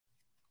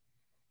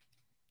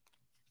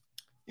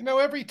You know,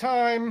 every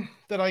time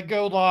that I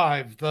go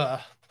live,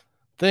 the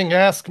thing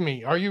asks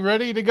me, "Are you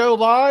ready to go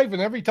live?"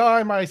 And every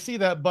time I see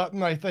that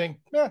button, I think,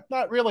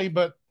 not really,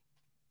 but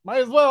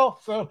might as well.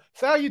 So,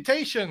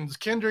 salutations,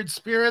 kindred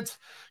spirits.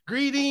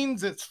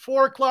 Greetings. It's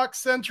 4 o'clock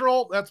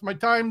Central. That's my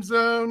time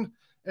zone.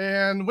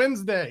 And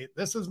Wednesday,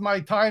 this is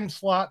my time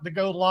slot to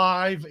go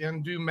live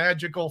and do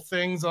magical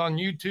things on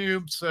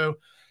YouTube. So,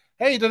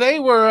 hey, today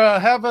we're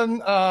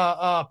having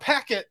a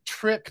packet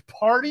trick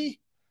party.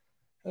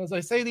 As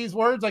I say these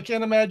words, I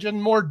can't imagine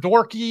more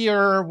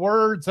dorkier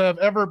words have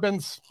ever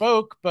been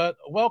spoke, but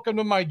welcome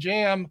to my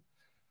jam.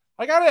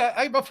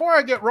 Before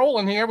I get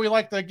rolling here, we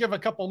like to give a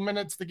couple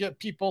minutes to get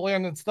people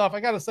in and stuff.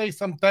 I got to say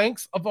some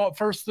thanks about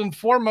first and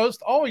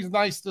foremost. Always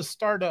nice to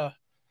start a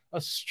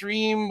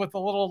stream with a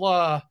little,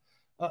 a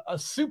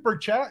super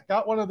chat.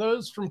 Got one of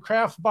those from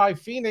Craft by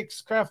Phoenix,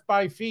 Craft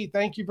by Fee.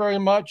 Thank you very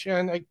much.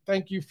 And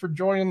thank you for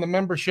joining the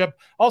membership.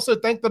 Also,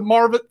 thank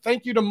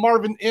you to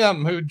Marvin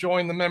M, who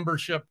joined the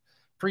membership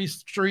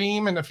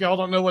pre-stream. And if y'all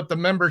don't know what the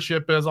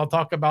membership is, I'll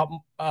talk about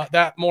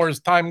that more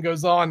as time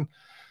goes on.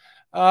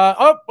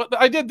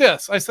 I did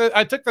this. I said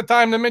I took the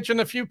time to mention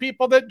a few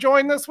people that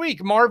joined this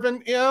week.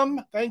 Marvin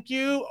M, thank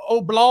you.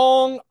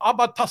 Oblong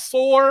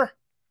Abatasor.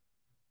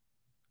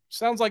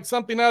 Sounds like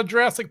something out of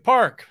Jurassic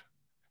Park.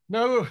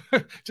 No,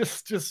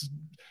 just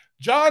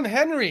John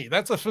Henry.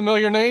 That's a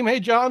familiar name.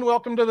 Hey, John,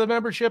 welcome to the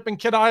membership in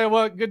Kid,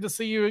 Iowa. Good to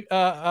see you.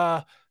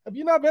 Have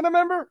you not been a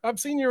member? I've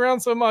seen you around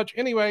so much.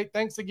 Anyway,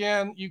 thanks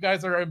again. You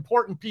guys are an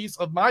important piece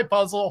of my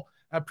puzzle.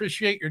 I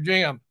appreciate your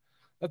jam.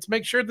 Let's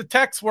make sure the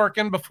tech's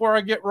working before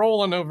I get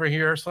rolling over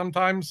here.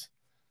 Sometimes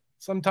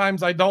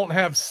I don't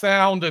have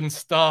sound and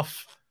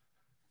stuff.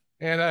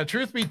 And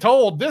truth be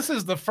told, this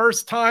is the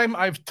first time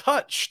I've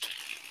touched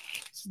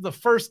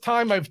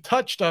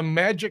a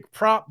magic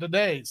prop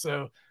today.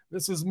 So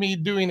this is me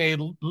doing a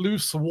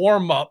loose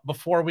warm-up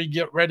before we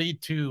get ready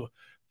to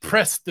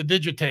press the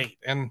digitate.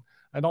 And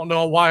I don't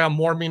know why I'm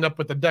warming up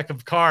with a deck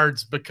of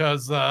cards,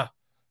 because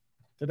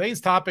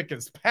today's topic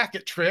is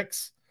packet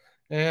tricks.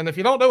 And if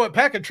you don't know what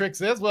packet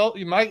tricks is, well,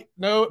 you might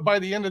know it by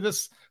the end of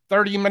this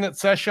 30-minute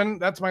session.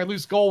 That's my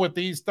loose goal with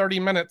these 30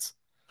 minutes.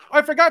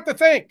 I forgot to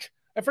thank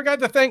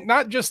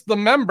not just the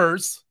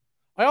members.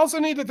 I also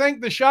need to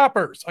thank the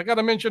shoppers. I got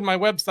to mention my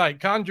website,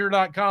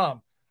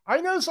 conjure.com.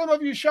 I know some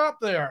of you shop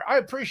there. I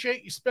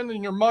appreciate you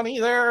spending your money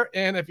there.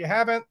 And if you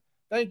haven't,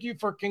 thank you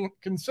for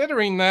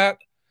considering that.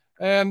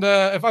 And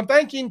if I'm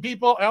thanking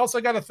people, I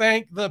also got to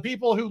thank the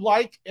people who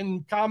like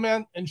and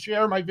comment and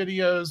share my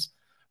videos.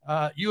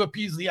 You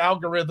appease the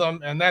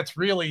algorithm, and that's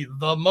really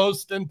the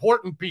most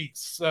important piece.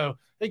 So,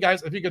 hey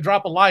guys, if you could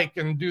drop a like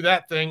and do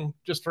that thing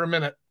just for a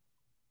minute.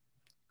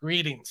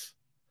 Greetings.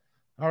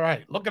 All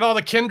right, look at all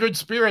the kindred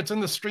spirits in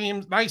the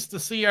stream. Nice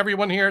to see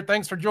everyone here.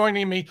 Thanks for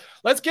joining me.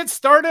 Let's get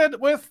started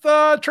with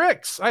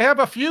tricks. I have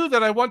a few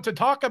that I want to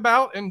talk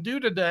about and do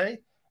today.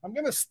 I'm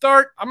going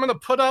to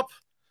put up,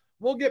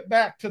 we'll get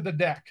back to the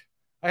deck.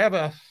 I have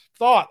a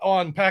thought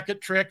on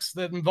packet tricks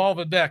that involve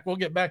a deck. We'll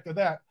get back to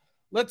that.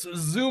 Let's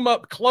zoom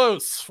up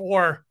close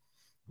you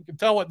can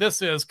tell what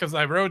this is because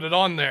I wrote it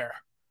on there.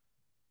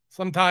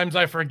 Sometimes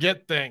I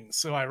forget things,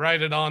 so I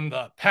write it on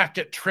the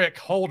packet trick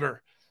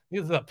holder.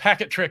 This is a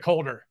packet trick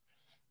holder.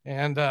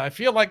 And I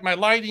feel like my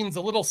lighting's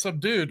a little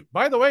subdued.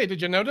 By the way,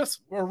 did you notice?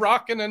 We're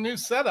rocking a new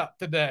setup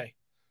today.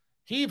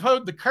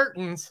 Heave-hoed the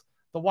curtains.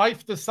 The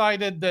wife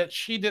decided that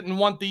she didn't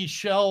want these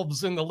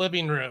shelves in the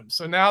living room,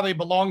 so now they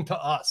belong to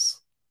us.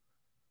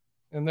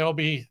 And there'll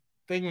be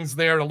things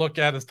there to look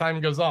at as time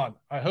goes on.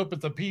 I hope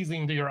it's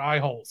appeasing to your eye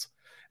holes,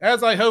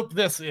 as I hope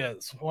this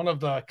is one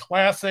of the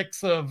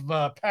classics of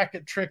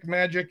packet trick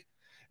magic.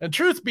 And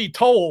truth be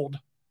told,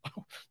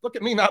 look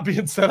at me not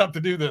being set up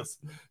to do this.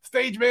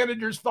 Stage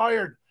manager's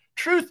fired.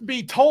 Truth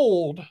be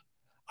told,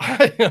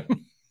 man,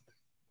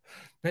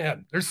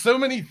 there's so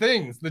many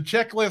things. The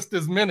checklist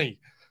is many.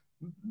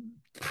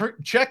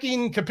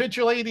 Checking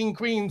capitulating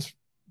queens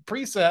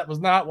preset was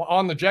not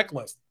on the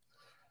checklist.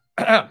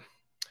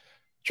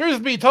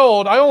 Truth be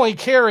told, I only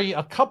carry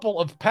a couple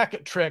of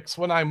packet tricks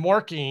when I'm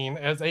working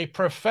as a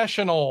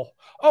professional.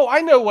 Oh,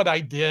 I know what I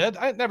did.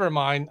 Never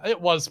mind.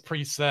 It was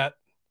preset.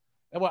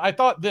 I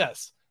thought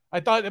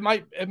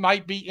it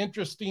might be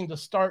interesting to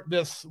start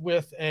this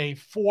with a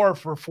 4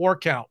 for 4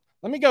 count.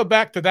 Let me go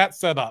back to that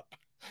setup.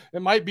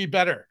 It might be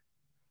better.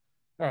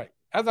 All right.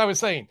 As I was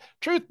saying,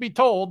 truth be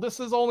told,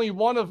 this is only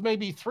one of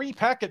maybe 3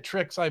 packet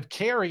tricks I've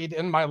carried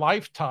in my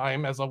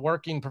lifetime as a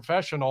working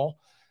professional.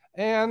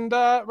 And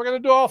we're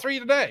going to do all 3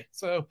 today.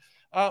 So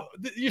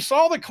you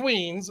saw the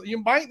queens.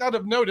 You might not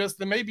have noticed,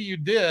 and maybe you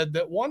did,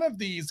 that one of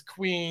these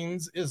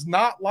queens is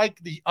not like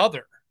the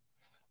other.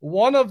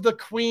 One of the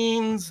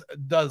queens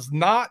does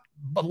not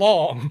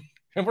belong.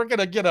 And we're going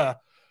to get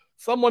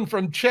someone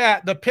from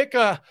chat to pick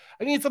I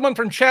need someone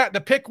from chat to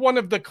pick one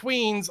of the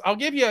queens. I'll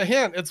give you a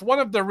hint. It's one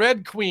of the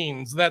red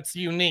queens that's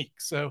unique.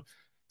 So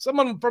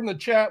someone from the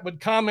chat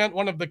would comment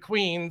one of the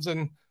queens,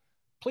 and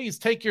please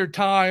take your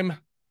time.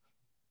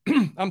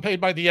 I'm paid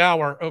by the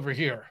hour over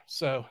here.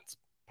 So it's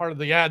part of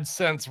the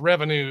AdSense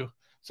revenue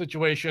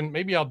situation.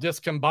 Maybe I'll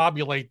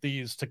discombobulate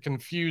these to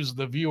confuse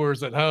the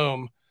viewers at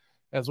home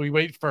as we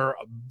wait for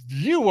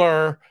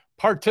viewer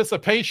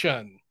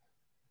participation.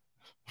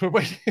 We're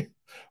waiting.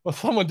 Well,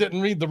 someone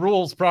didn't read the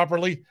rules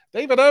properly.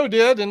 David O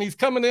did, and he's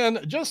coming in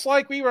just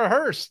like we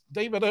rehearsed.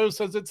 David O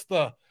says it's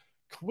the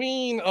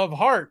Queen of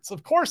Hearts.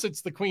 Of course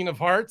it's the Queen of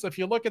Hearts. If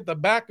you look at the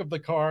back of the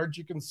cards,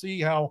 you can see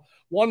how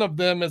one of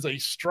them is a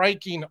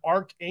striking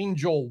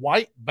Archangel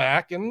white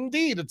back. And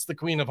indeed, it's the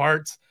Queen of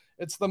Hearts.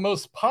 It's the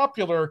most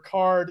popular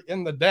card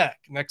in the deck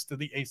next to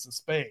the Ace of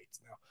Spades.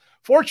 Now,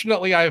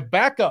 fortunately, I have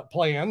backup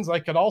plans. I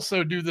could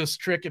also do this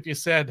trick if you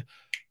said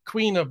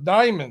Queen of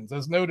Diamonds.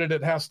 As noted,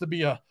 it has to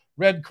be a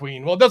red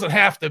queen. Well, it doesn't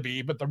have to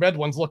be, but the red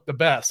ones look the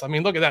best. I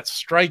mean, look at that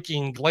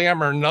striking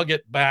glamour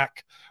nugget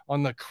back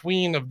on the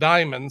Queen of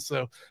Diamonds.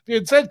 So if you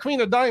had said Queen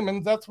of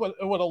Diamonds, that's what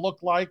it would have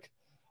looked like.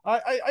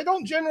 I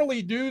don't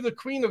generally do the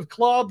Queen of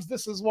Clubs.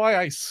 This is why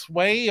I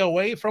sway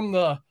away from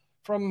the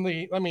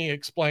let me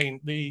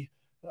explain, the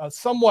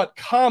somewhat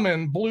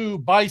common blue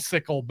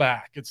bicycle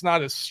back. It's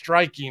not as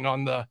striking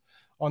on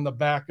the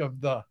back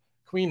of the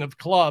Queen of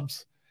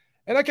Clubs.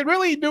 And I could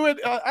really do it.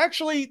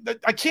 Actually,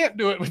 I can't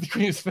do it with the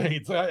Queen of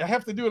Spades. I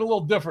have to do it a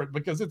little different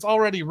because it's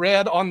already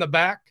red on the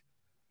back.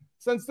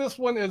 Since this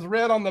one is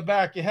red on the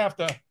back, you have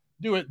to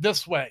do it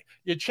this way.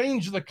 You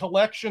change the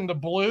collection to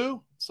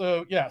blue.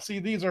 So yeah, see,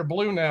 these are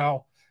blue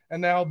now.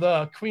 And now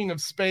the Queen of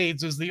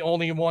Spades is the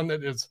only one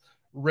that is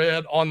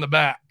red on the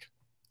back.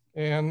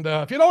 And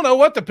if you don't know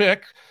what to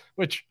pick,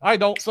 which I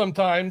don't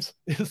sometimes,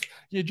 is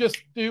you just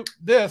do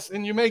this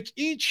and you make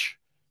each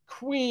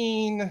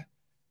queen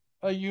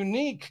a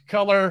unique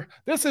color.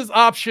 This is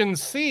option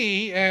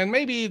C, and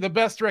maybe the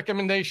best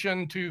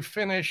recommendation to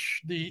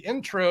finish the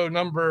intro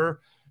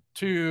number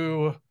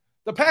to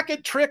the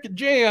Packet Trick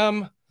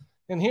Jam.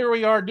 And here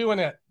we are doing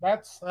it.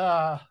 That's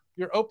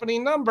your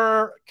opening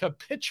number,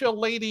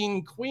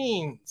 Capitulating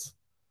Queens.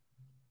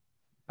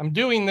 I'm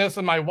doing this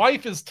and my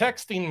wife is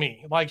texting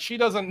me like she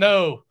doesn't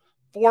know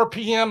 4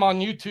 p.m.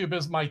 on YouTube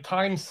is my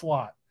time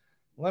slot.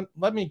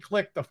 Let me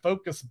click the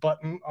focus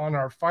button on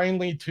our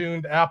finely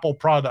tuned Apple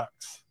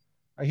products.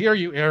 I hear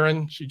you,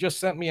 Aaron. She just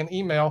sent me an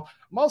email.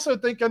 I'm also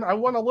thinking I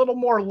want a little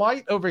more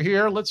light over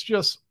here. Let's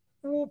just,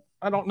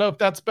 I don't know if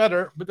that's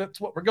better, but that's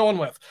what we're going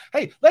with.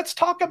 Hey, let's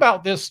talk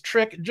about this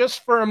trick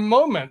just for a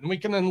moment. We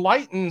can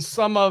enlighten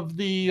some of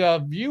the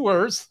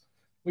viewers.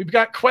 We've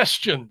got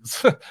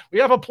questions. We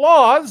have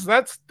applause.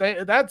 That's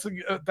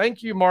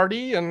thank you,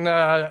 Marty and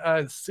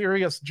a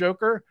serious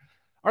joker.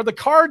 Are the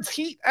cards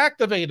heat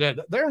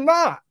activated? They're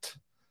not.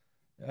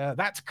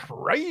 That's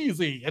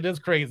crazy. It is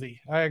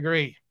crazy. I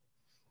agree.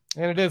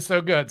 And it is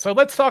so good. So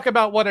let's talk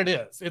about what it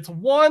is. It's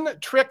one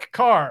trick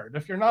card.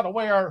 If you're not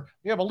aware,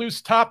 we have a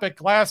loose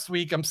topic last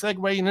week. I'm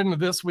segueing into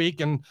this week.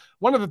 And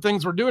one of the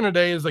things we're doing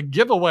today is a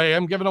giveaway.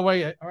 I'm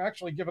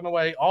actually giving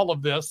away all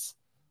of this.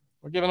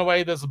 We're giving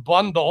away this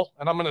bundle,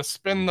 and I'm going to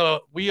spin the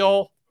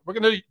wheel. We're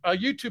going to a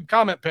YouTube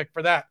comment pick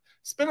for that.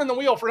 Spinning the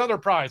wheel for another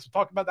prize.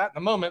 We'll talk about that in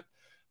a moment.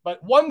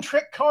 But one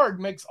trick card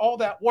makes all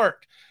that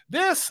work.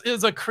 This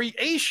is a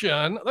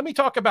creation. Let me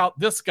talk about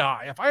this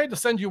guy. If I had to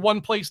send you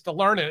one place to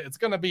learn it, it's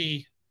going to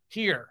be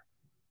here,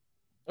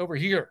 over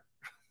here.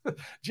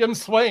 Jim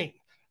Swain,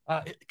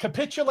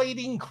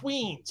 Capitulating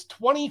Queens,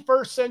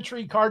 21st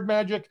Century Card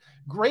Magic.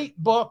 Great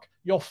book.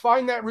 You'll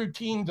find that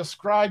routine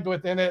described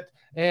within it,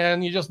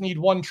 and you just need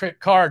one trick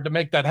card to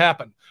make that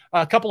happen.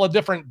 A couple of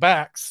different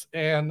backs,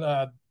 and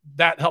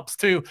that helps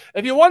too.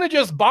 If you want to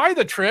just buy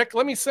the trick,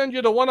 let me send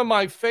you to one of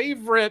my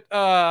favorite.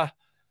 Where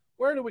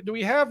do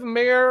we have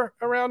Mayor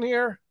around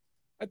here?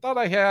 I thought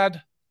I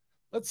had.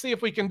 Let's see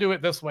if we can do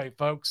it this way,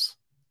 folks.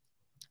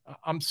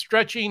 I'm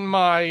stretching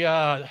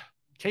my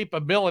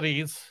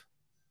capabilities.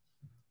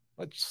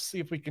 Let's see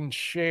if we can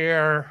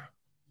share.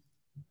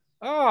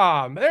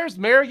 There's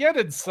Mayor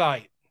Yedded's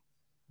site.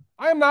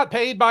 I am not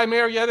paid by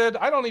Mayor Yedded.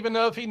 I don't even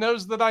know if he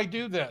knows that I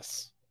do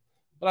this.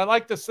 But I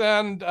like to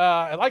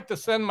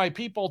send my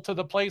people to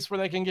the place where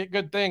they can get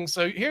good things.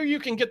 So here you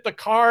can get the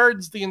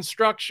cards, the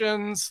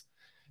instructions,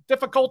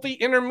 difficulty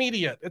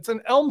intermediate. It's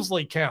an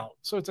Elmsley count.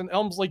 So it's an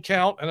Elmsley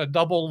count and a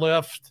double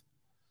lift.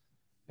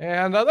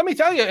 And let me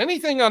tell you,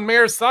 anything on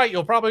Mayor's site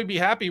you'll probably be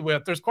happy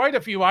with. There's quite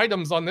a few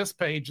items on this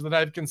page that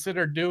I've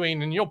considered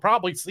doing, and you'll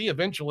probably see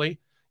eventually.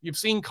 You've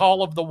seen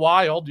Call of the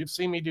Wild. You've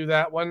seen me do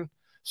that one.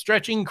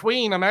 Stretching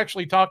Queen, I'm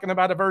actually talking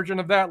about a version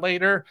of that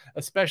later,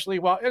 especially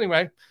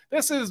anyway,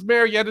 this is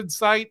Mayor Yedded's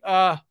site.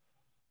 If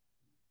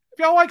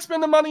y'all like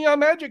spending money on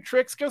magic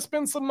tricks, go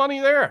spend some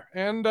money there.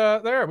 And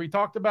there, we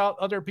talked about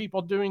other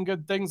people doing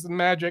good things in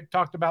magic,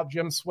 talked about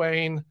Jim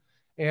Swain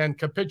and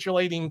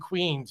Capitulating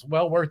Queens.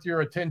 Well worth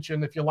your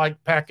attention if you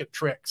like packet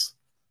tricks.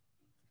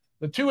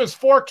 The 2 is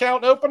 4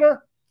 count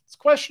opener. It's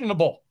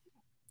questionable.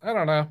 I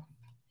don't know.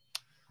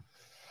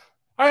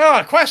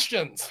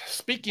 Questions.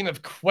 Speaking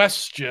of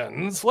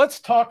questions, let's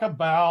talk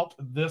about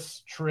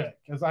this trick.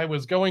 As I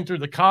was going through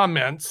the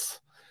comments,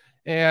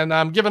 and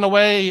I'm giving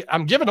away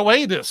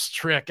this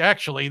trick.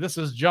 Actually, this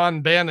is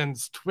John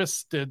Bannon's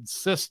Twisted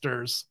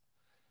Sisters,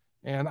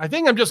 and I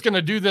think I'm just going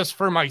to do this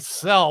for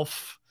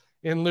myself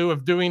in lieu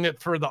of doing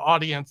it for the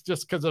audience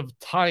just because of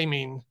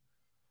timing.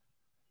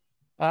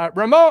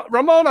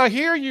 Ramon, I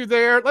hear you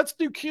there. Let's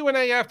do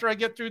Q&A after I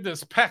get through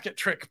this packet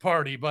trick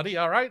party, buddy.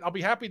 All right. I'll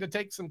be happy to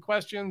take some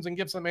questions and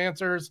give some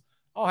answers.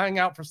 I'll hang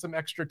out for some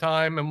extra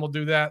time and we'll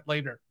do that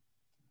later.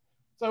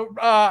 So,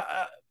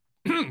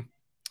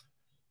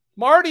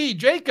 Marty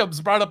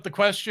Jacobs brought up the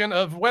question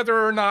of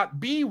whether or not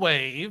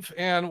B-Wave.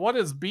 And what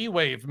is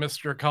B-Wave,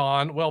 Mr.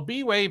 Khan? Well,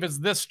 B-Wave is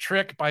this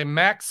trick by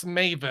Max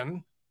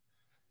Maven.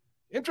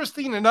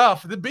 Interesting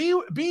enough,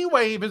 the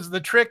B-Wave is the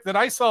trick that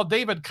I saw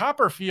David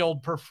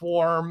Copperfield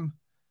perform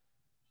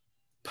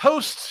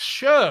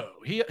post-show.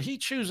 He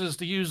chooses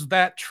to use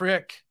that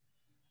trick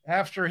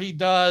after he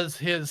does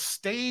his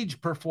stage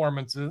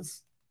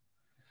performances.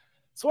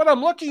 So what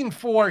I'm looking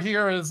for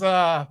here is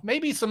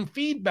maybe some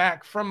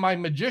feedback from my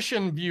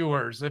magician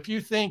viewers. If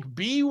you think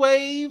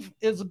B-Wave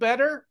is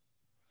better,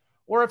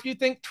 or if you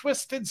think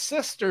Twisted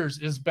Sisters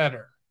is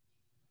better.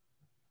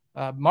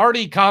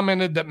 Marty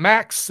commented that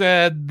Max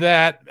said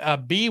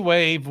that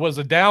B-Wave was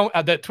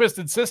that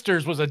Twisted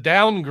Sisters was a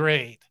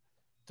downgrade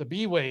to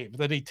B-Wave,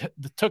 that he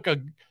took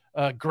a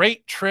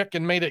great trick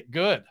and made it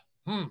good.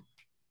 I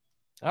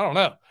don't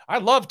know. I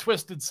love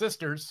Twisted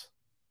Sisters.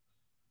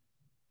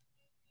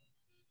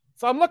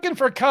 So I'm looking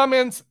for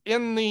comments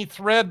in the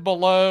thread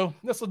below.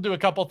 This will do a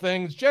couple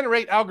things.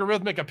 Generate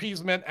algorithmic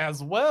appeasement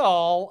as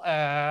well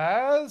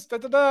as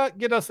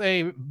get us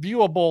a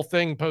viewable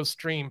thing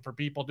post-stream for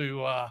people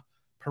to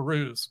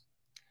peruse.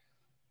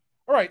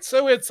 All right,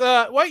 so it's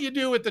what you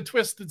do with the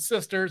Twisted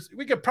Sisters.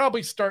 We could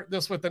probably start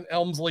this with an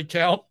Elmsley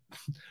count.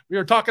 We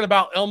were talking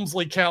about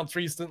Elmsley counts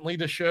recently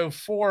to show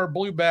 4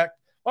 blueback.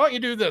 Why don't you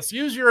do this?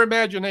 Use your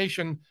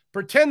imagination.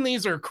 Pretend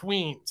these are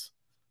queens.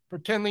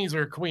 Pretend these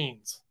are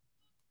queens.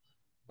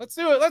 Let's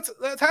do it.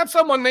 Let's have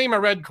someone name a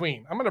red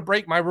queen. I'm going to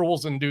break my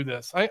rules and do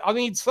this. I'll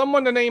need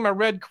someone to name a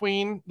red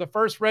queen. The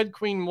first red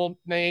queen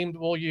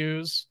we'll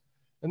use,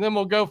 and then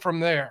we'll go from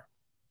there.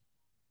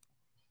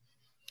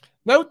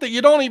 Note that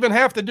you don't even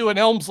have to do an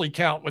Elmsley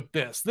count with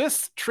this.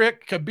 This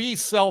trick could be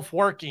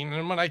self-working.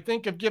 And when I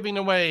think of giving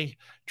away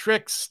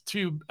tricks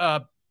to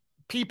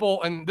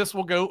people, and this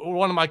will go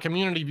one of my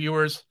community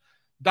viewers,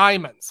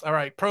 diamonds. All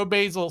right, Pro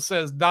Basil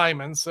says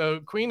diamonds.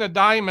 So Queen of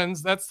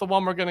Diamonds, that's the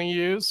one we're going to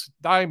use.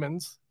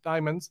 Diamonds.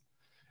 And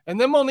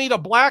then we'll need a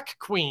black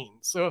queen.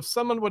 So if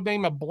someone would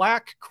name a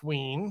black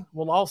queen,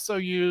 we'll also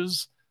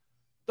use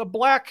the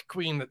black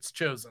queen that's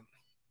chosen.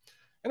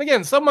 And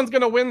again, someone's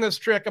going to win this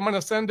trick. I'm going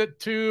to send it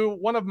to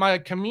one of my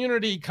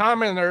community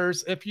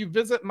commenters. If you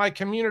visit my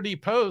community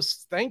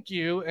posts, thank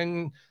you.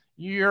 And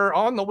you're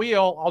on the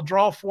wheel. I'll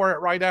draw for it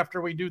right after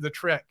we do the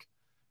trick.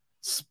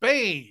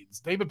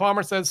 Spades. David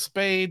Palmer says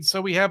spades. So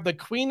we have the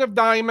Queen of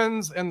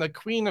Diamonds and the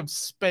Queen of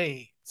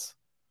Spades.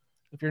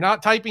 If you're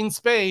not typing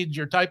spades,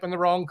 you're typing the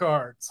wrong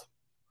cards.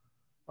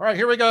 All right,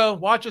 here we go.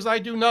 Watch as I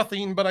do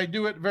nothing, but I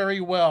do it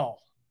very well.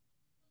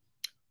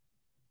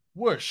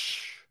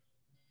 Whoosh.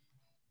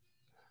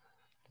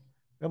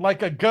 And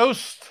like a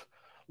ghost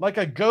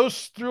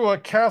through a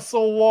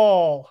castle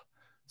wall,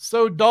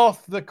 so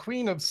doth the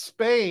Queen of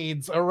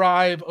Spades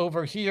arrive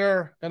over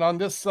here. And on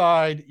this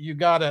side, you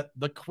got it,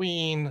 the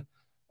Queen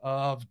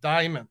of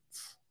Diamonds.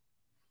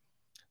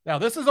 Now,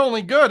 this is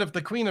only good if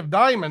the Queen of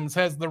Diamonds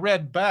has the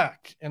red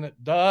back, and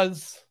it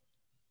does,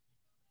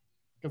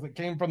 because it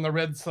came from the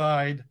red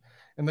side.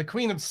 And the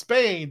Queen of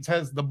Spades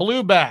has the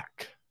blue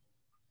back,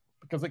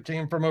 because it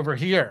came from over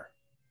here.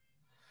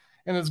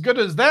 And as good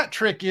as that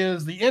trick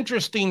is, the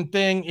interesting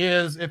thing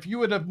is if you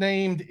would have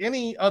named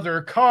any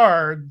other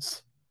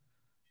cards,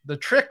 the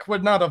trick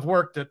would not have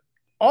worked at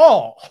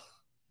all.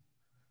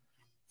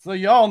 So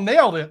y'all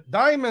nailed it.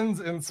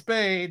 Diamonds and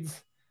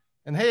spades.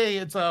 And hey,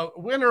 it's a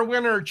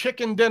winner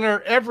chicken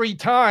dinner every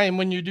time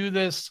when you do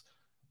this.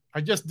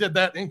 I just did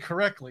that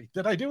incorrectly.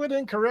 Did I do it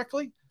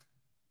incorrectly?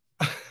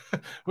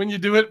 When you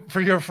do it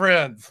for your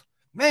friends.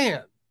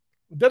 Man,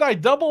 did I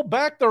double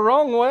back the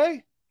wrong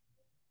way?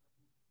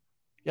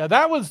 Yeah,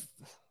 that was,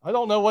 I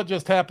don't know what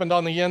just happened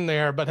on the end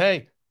there, but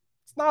hey,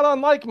 it's not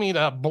unlike me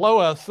to blow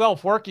a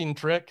self-working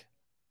trick.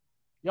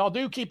 Y'all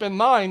do keep in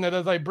mind that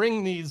as I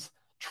bring these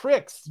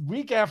tricks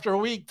week after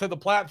week to the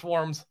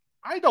platforms,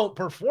 I don't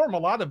perform a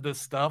lot of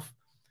this stuff.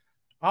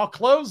 I'll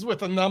close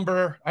with a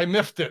number. I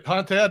miffed it,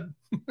 huh, Ted?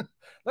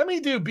 Let me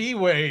do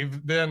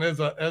B-Wave then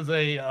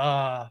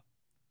we'll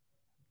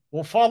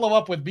follow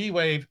up with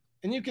B-Wave.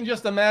 And you can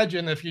just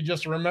imagine if you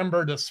just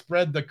remember to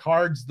spread the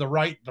cards the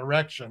right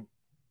direction.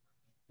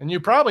 And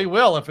you probably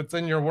will if it's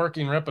in your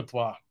working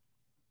repertoire.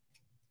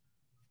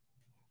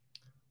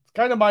 It's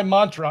kind of my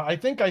mantra. I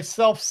think I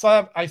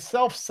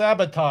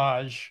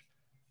self-sabotage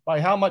by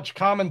how much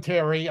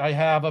commentary I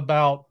have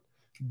about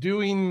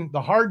doing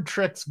the hard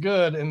tricks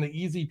good and the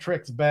easy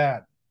tricks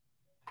bad.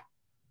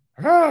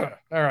 All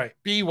right,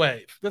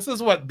 B-Wave. This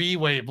is what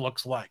B-Wave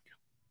looks like.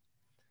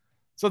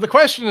 So the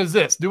question is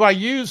this: do I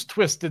use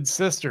Twisted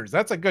Sisters?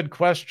 That's a good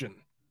question.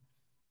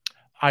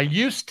 I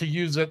used to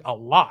use it a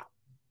lot,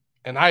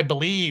 and I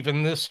believe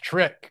in this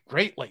trick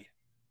greatly.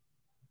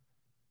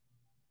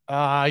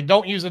 I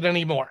don't use it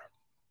anymore.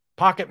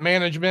 pocket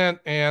management,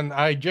 and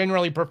I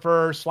generally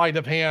prefer sleight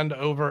of hand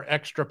over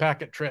extra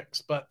packet tricks.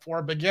 But for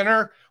a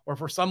beginner or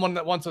for someone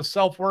that wants a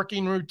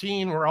self-working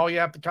routine where all you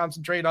have to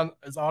concentrate on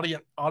is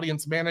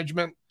audience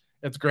management,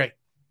 it's great.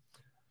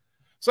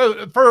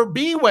 So for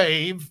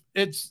B-Wave,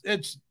 it's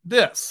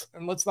this,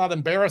 and let's not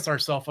embarrass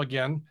ourselves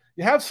again.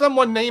 You have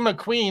someone name a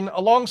queen.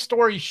 A long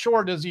story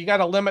short is you got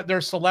to limit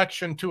their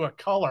selection to a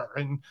color.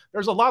 And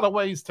there's a lot of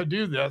ways to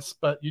do this,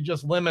 but you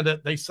just limit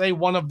it. They say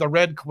one of the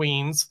red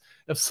queens.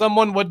 If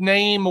someone would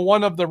name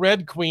one of the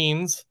red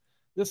queens,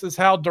 this is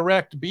how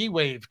direct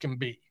B-Wave can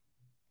be.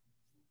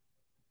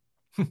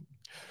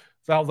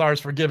 Salazar's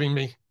forgiving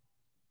me.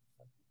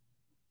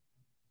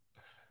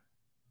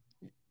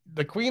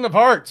 The Queen of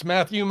Hearts,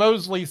 Matthew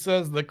Mosley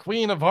says the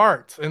Queen of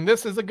Hearts. And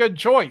this is a good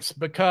choice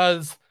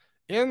because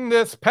in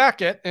this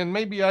packet, and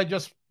maybe I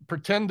just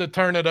pretend to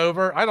turn it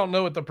over. I don't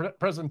know what the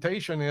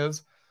presentation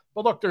is,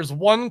 but look, there's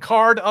one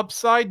card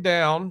upside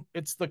down.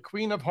 It's the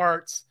Queen of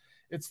Hearts.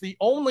 It's the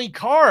only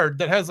card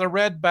that has a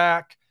red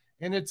back,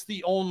 and it's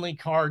the only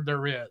card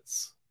there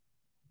is.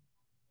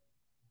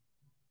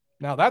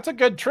 Now, that's a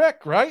good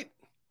trick, right?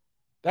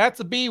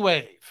 That's a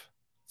B-Wave.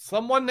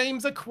 Someone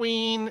names a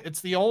queen. It's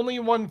the only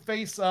one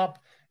face up.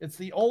 It's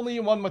the only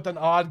one with an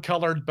odd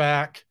colored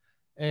back.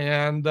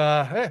 And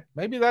hey,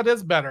 maybe that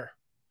is better.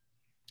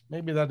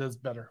 Maybe that is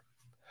better.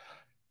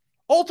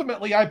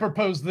 Ultimately, I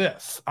propose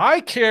this. I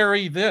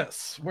carry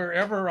this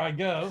wherever I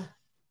go.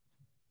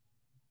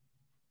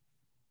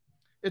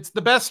 It's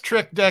the best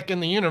trick deck in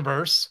the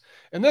universe.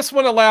 And this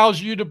one allows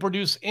you to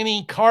produce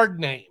any card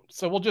name.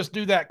 So we'll just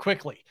do that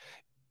quickly.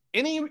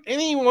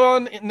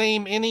 Anyone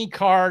name any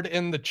card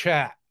in the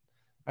chat.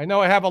 I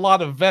know I have a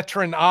lot of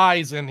veteran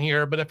eyes in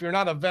here, but if you're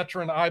not a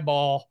veteran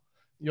eyeball,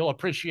 you'll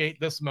appreciate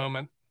this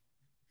moment.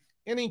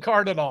 Any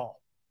card at all.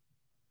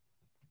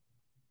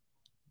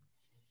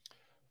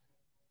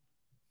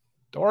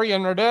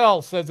 Dorian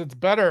Riddell says it's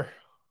better.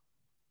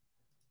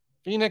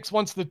 Phoenix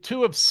wants the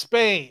 2 of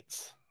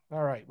spades.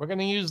 All right, we're going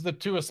to use the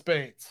 2 of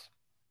spades.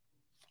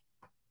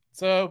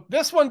 So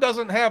this one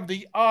doesn't have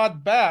the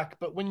odd back,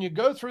 but when you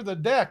go through the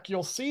deck,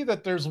 you'll see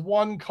that there's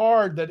one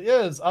card that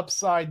is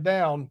upside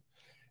down.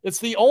 It's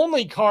the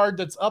only card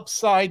that's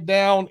upside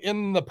down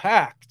in the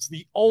pack. It's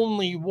the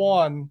only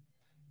one,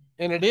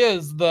 and it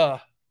is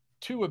the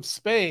 2 of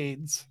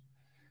spades.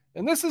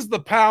 And this is the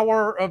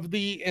power of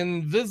the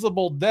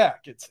invisible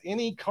deck. It's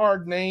any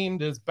card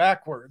named is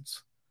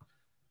backwards.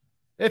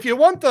 If you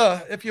want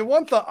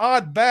the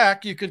odd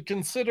back, you could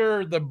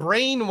consider the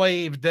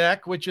brainwave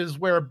deck, which is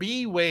where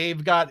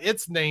B-Wave got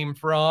its name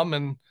from.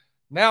 And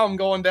now I'm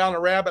going down a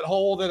rabbit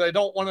hole that I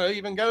don't want to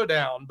even go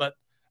down. But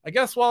I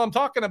guess while I'm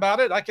talking about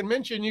it, I can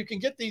mention you can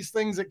get these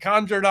things at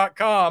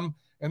conjure.com,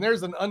 and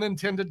there's an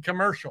unintended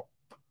commercial.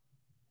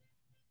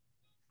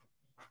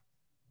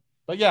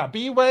 But yeah,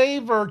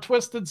 B-Wave or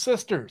Twisted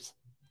Sisters?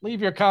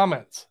 Leave your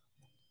comments.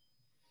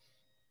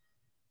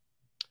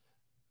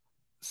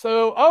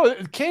 So,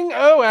 King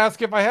O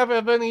asked if I have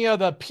any of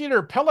the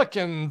Peter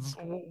Pelican's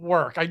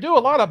work. I do a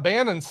lot of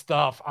Bannon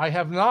stuff. I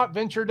have not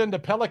ventured into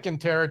Pelican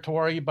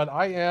territory, but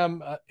I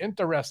am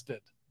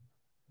interested.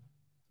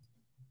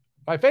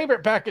 My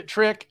favorite packet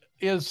trick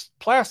is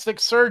plastic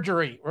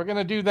surgery. We're going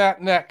to do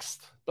that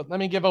next, but let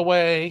me give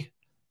away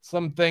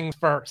some things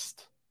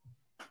first.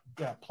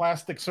 Yeah,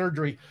 plastic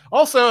surgery.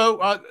 Also,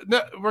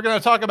 we're going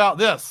to talk about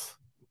this.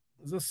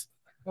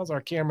 How's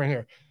our camera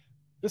here?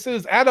 This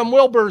is Adam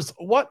Wilbur's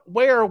What,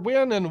 Where,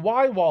 When, and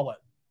Why wallet.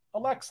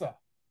 Alexa,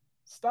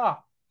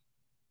 stop.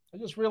 I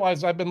just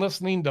realized I've been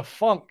listening to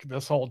funk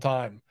this whole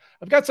time.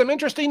 I've got some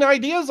interesting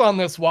ideas on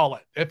this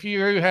wallet. If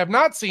you have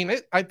not seen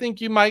it, I think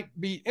you might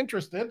be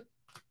interested.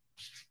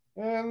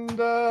 And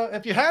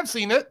if you have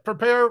seen it,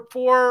 prepare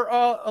for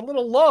a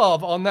little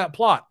love on that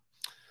plot.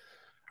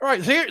 All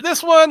right, here,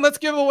 this one, let's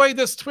give away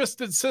this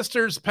Twisted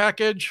Sisters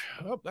package.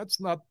 Oh, that's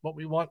not what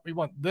we want. We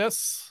want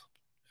this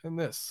and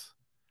this.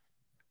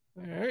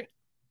 All right,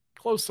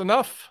 close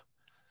enough.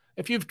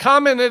 If you've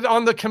commented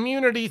on the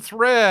community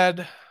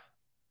thread,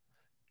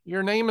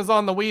 your name is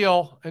on the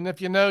wheel. And if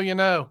you know, you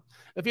know.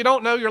 If you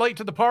don't know, you're late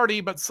to the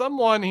party, but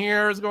someone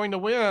here is going to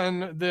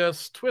win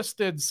this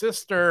Twisted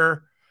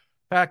Sister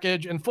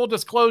package. And full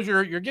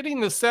disclosure, you're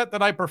getting the set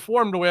that I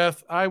performed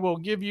with. I will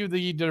give you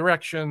the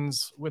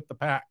directions with the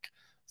pack,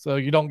 so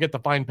you don't get the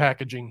fine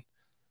packaging.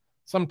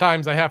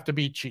 Sometimes I have to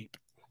be cheap,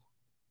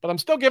 but I'm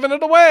still giving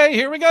it away.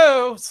 Here we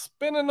go.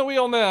 Spinning the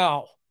wheel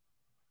now.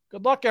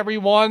 Good luck,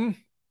 everyone.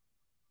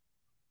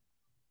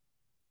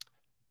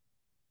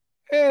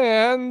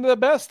 And the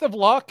best of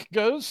luck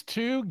goes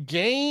to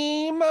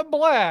Game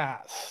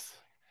Blast.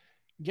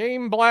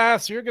 Game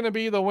Blast, you're going to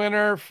be the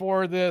winner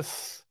for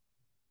this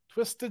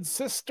Twisted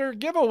Sister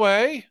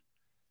giveaway.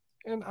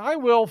 And I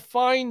will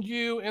find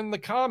you in the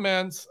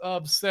comments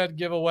of said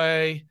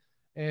giveaway.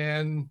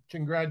 And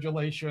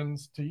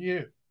congratulations to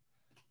you.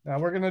 Now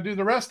we're going to do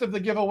the rest of the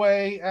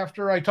giveaway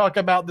after I talk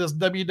about this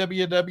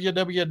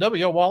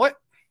www wallet.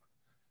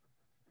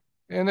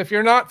 And if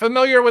you're not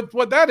familiar with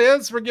what that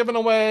is, we're giving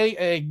away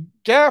a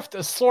gaffed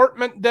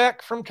assortment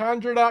deck from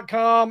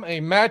conjure.com, a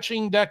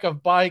matching deck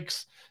of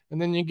bikes,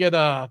 and then you get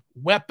a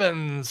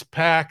weapons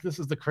pack. This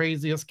is the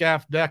craziest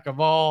gaff deck of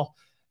all,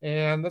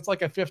 and that's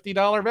like a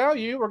 $50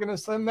 value. We're going to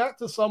send that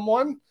to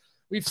someone.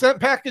 We've sent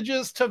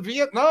packages to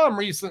Vietnam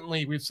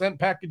recently. We've sent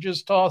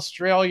packages to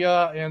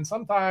Australia, and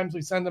sometimes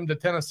we send them to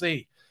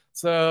Tennessee.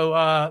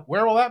 So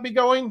where will that be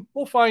going?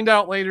 We'll find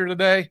out later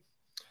today.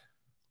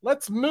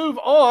 Let's move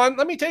on.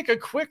 Let me take a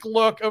quick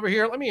look over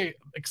here. Let me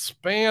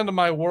expand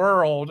my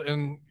world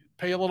and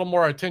pay a little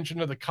more attention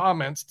to the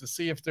comments to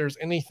see if there's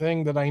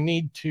anything that I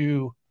need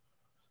to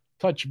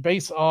touch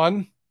base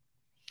on.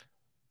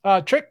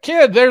 Trick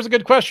Kid, there's a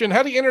good question.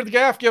 How do you enter the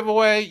Gaff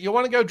giveaway? You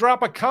want to go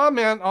drop a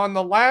comment on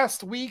the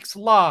last week's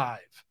live.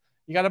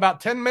 You got about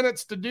 10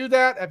 minutes to do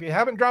that. If you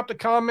haven't dropped a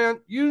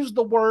comment, use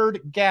the word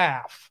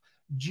Gaff,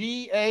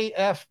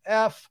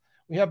 G-A-F-F.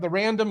 We have the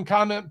random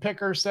comment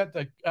picker set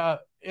to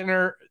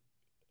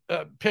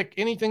pick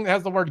anything that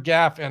has the word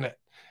Gaff in it.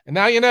 And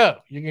now you know.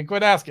 You can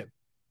quit asking.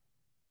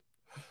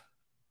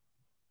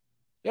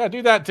 Yeah,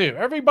 do that too.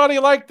 Everybody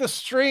like the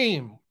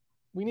stream.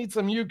 We need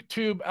some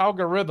YouTube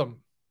algorithm.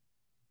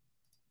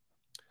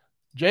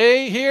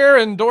 Jay here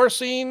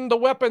endorsing the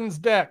weapons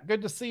deck.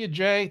 Good to see you,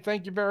 Jay.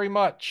 Thank you very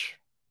much.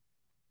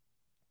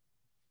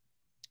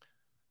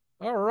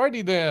 All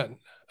righty then.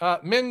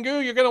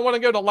 Mingu, you're going to want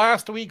to go to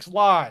last week's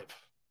live.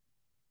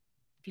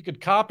 If you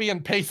could copy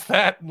and paste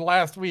that in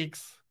last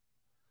week's.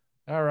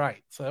 All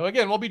right. So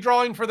again, we'll be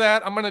drawing for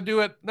that. I'm going to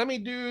do it. Let me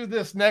do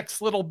this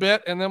next little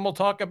bit, and then we'll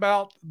talk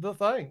about the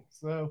thing.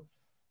 So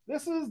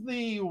this is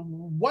the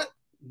what,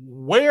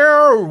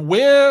 where,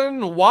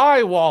 when,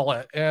 why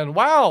wallet. And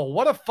wow,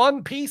 what a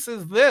fun piece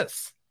is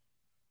this.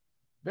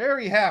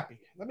 Very happy.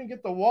 Let me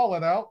get the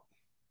wallet out.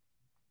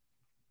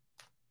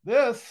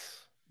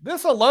 This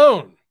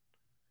alone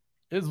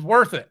is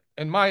worth it,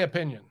 in my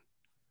opinion.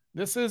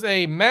 This is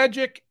a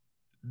magic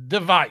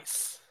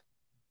device.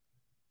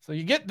 So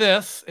you get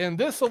this, and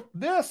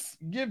this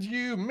gives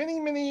you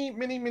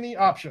many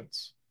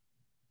options.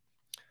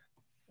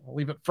 I'll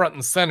leave it front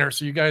and center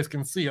so you guys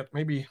can see it.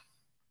 Maybe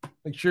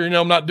make sure you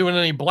know I'm not doing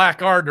any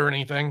black art or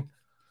anything.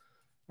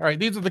 All right,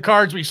 these are the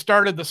cards we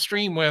started the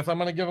stream with. I'm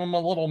going to give them a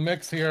little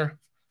mix here.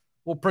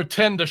 We'll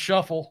pretend to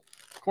shuffle.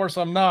 Of course,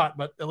 I'm not,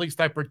 but at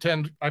least I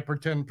pretend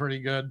pretty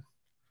good.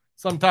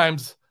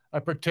 Sometimes I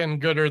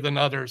pretend gooder than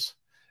others.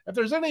 If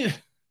there's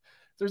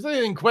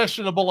anything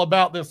questionable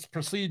about this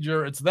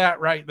procedure, it's that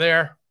right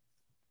there.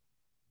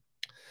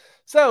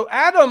 So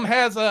Adam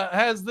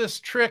has this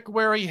trick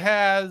where he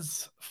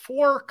has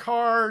 4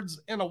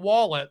 cards in a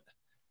wallet,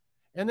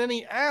 and then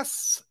he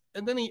asks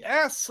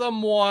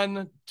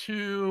someone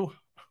to.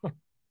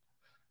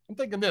 I'm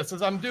thinking this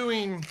as I'm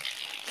doing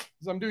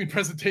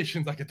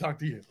presentations, I could talk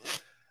to you.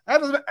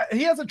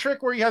 He has a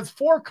trick where he has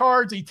 4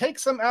 cards. He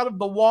takes them out of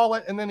the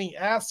wallet, and then he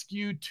asks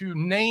you to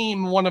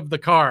name one of the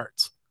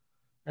cards.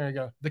 There you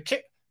go.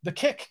 The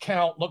kick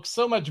count looks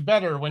so much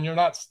better when you're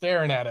not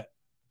staring at it.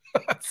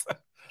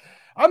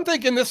 I'm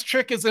thinking this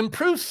trick is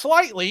improved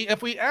slightly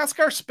if we ask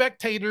our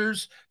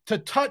spectators to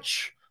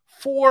touch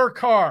 4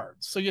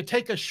 cards. So you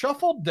take a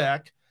shuffled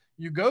deck,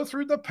 you go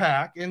through the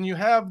pack, and you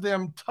have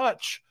them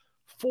touch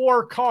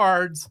 4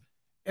 cards,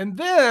 and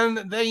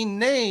then they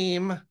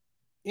name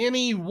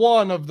any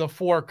one of the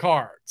 4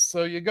 cards.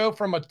 So you go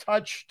from a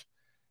touched,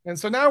 and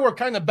so now we're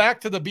kind of back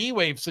to the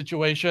B-Wave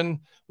situation.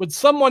 Would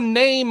someone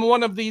name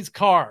one of these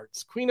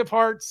cards? Queen of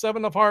Hearts,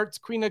 7 of Hearts,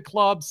 Queen of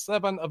Clubs,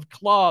 7 of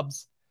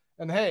Clubs.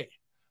 And hey,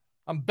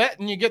 I'm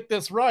betting you get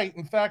this right.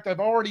 In fact, I've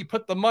already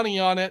put the money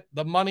on it.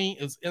 The money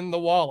is in the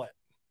wallet.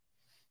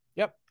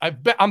 Yep,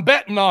 I'm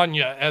betting on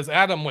you, as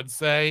Adam would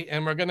say,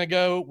 and we're going to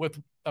go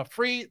with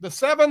the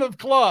 7 of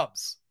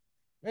Clubs.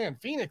 Man,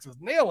 Phoenix is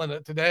nailing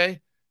it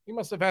today. He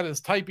must have had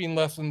his typing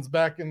lessons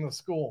back in the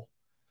school.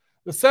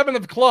 The 7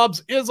 of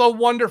Clubs is a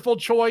wonderful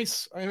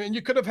choice. I mean,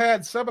 you could have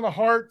had 7 of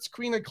Hearts,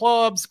 Queen of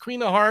Clubs,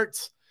 Queen of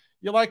Hearts.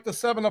 You like the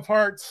 7 of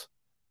Hearts.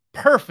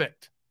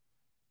 Perfect.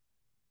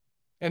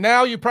 And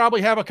now you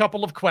probably have a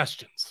couple of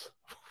questions.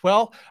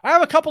 Well, I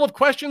have a couple of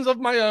questions of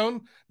my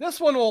own. This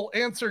one will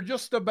answer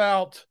just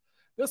about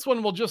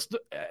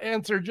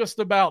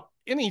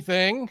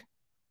anything.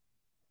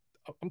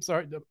 Oh, I'm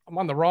sorry. I'm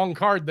on the wrong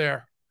card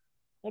there.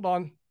 Hold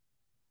on.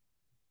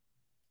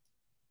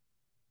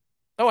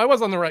 Oh, I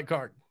was on the right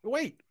card.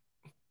 Wait.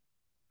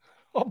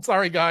 Oh, I'm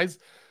sorry, guys.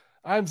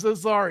 I'm so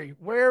sorry.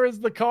 Where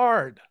is the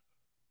card?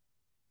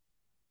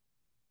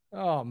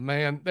 Oh,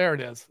 man. There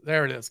it is.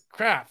 There it is.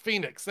 Crap.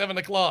 Phoenix, 7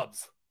 of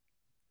Clubs.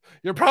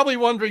 You're probably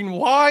wondering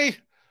why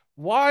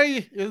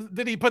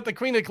did he put the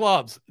Queen of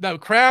Clubs? No,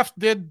 Kraft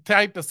did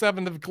type the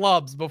 7 of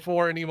Clubs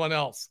before anyone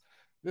else.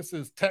 This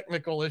is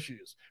technical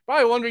issues.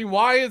 Probably wondering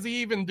why is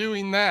he even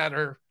doing that,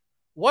 or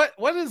what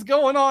is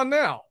going on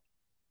now?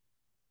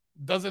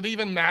 Does it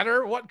even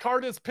matter what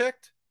card is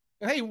picked?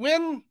 And hey,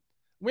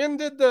 when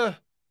did the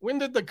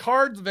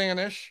cards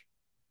vanish,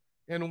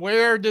 and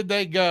where did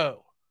they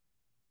go?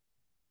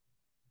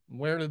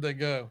 Where did they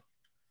go?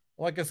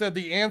 Like I said,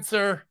 the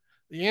answer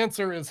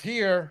is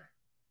here.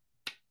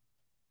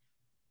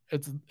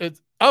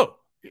 Oh,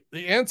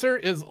 the answer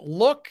is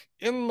look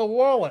in the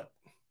wallet.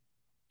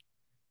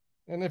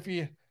 And if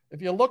you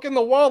look in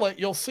the wallet,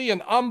 you'll see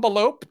an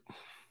envelope.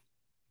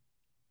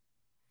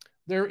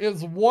 There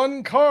is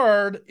one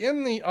card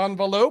in the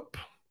envelope,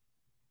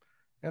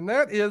 and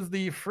that is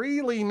the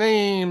freely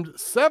named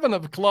 7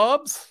 of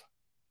clubs.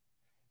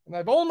 And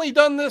I've only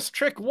done this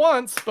trick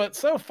once, but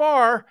so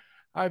far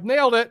I've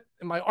nailed it.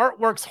 And my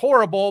artwork's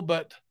horrible,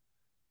 but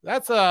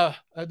that's a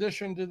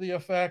addition to the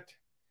effect.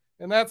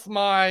 And that's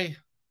my,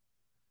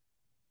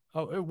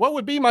 what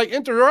would be my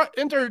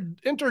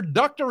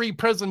introductory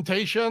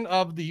presentation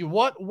of the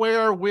what,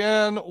 where,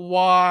 when,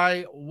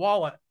 why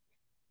wallet.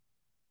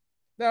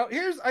 Now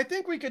I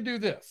think we could do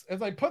this.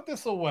 As I put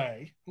this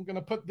away, I'm going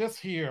to put this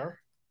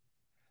here.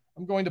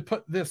 I'm going to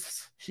put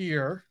this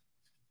here.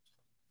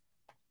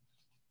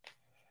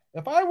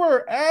 If I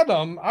were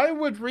Adam, I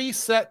would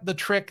reset the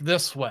trick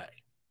this way.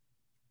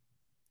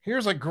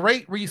 Here's a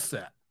great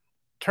reset.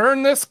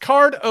 Turn this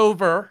card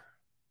over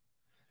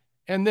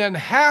and then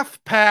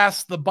half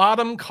pass the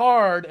bottom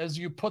card as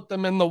you put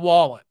them in the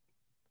wallet.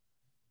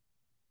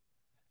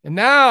 And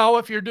now,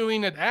 if you're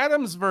doing it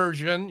Adam's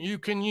version, you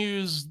can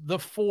use the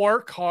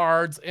 4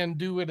 cards and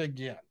do it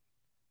again.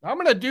 I'm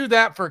going to do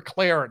that for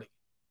clarity.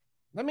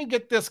 Let me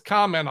get this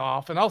comment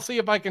off, and I'll see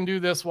if I can do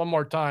this one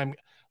more time.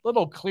 A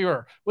little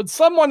clearer. Would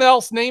someone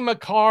else name a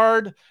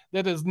card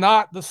that is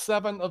not the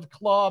 7 of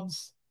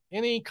clubs?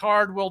 Any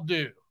card will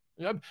do.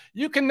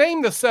 You can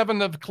name the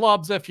 7 of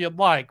clubs if you'd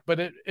like, but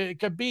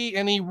it could be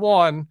any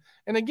one.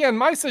 And again,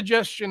 my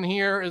suggestion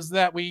here is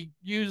that we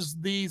use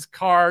these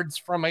cards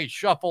from a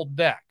shuffled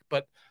deck,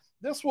 but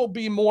this will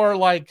be more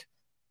like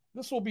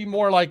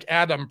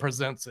Adam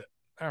presents it.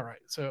 All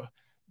right, so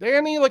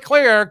Danny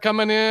LeClaire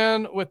coming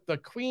in with the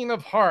Queen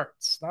of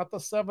Hearts, not the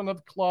 7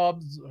 of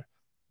clubs,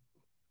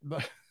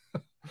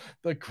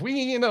 the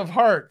Queen of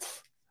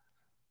Hearts.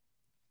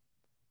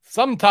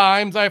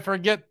 Sometimes I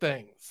forget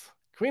things.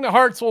 Queen of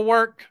Hearts will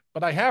work,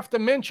 but I have to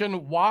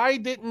mention, why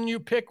didn't you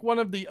pick one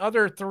of the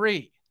other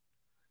 3?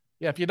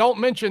 Yeah, if you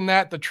don't mention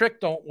that, the trick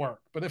don't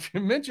work. But if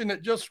you mention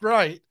it just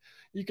right,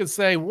 you can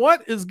say,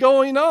 what is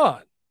going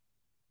on?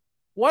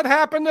 What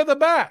happened to the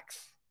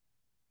backs?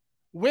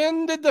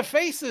 When did the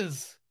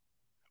faces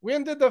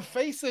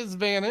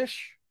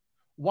vanish?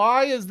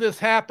 Why is this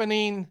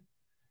happening?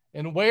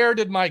 And where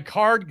did my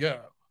card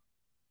go?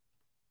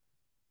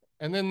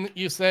 And then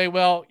you say,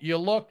 well, you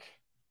look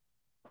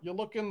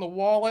in the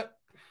wallet.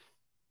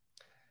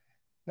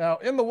 Now,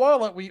 in the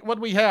wallet, what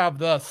do we have?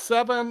 The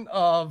 7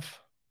 of,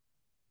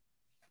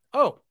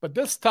 but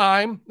this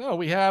time, no,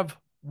 we have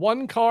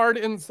one card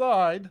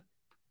inside.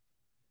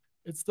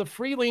 It's the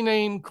freely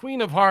named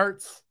Queen of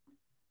Hearts.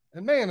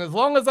 And man, as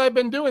long as I've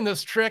been doing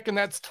this trick, and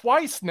that's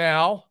twice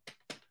now,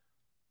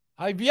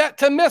 I've yet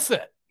to miss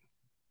it.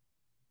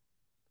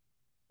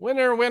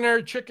 Winner,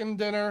 winner, chicken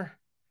dinner.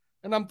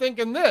 And I'm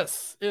thinking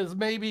this is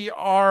maybe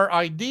our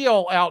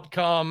ideal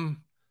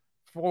outcome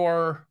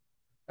for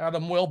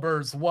Adam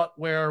Wilbur's what,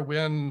 where,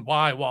 when,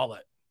 why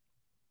wallet.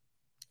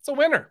 It's a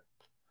winner.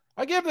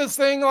 I give this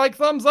thing like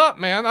thumbs up,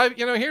 man.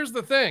 Here's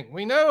the thing.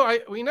 We know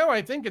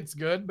I think it's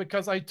good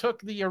because I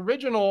took the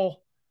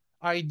original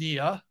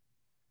idea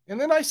and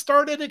then I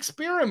started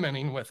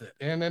experimenting with it.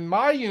 And in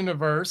my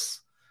universe,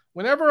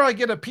 whenever I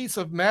get a piece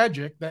of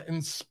magic that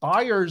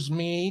inspires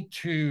me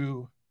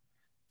to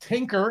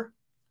tinker,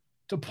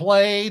 to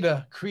play,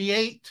 to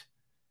create,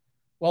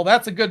 well,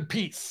 that's a good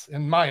piece,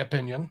 in my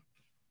opinion.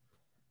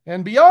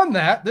 And beyond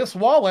that, this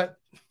wallet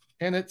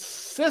and its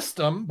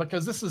system,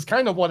 because this is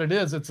kind of what it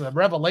is, it's a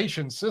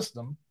revelation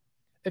system.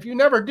 If you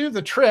never do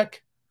the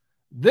trick,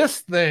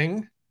 this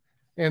thing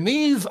and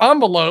these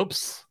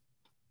envelopes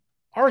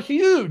are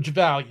huge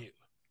value.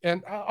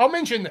 And I'll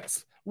mention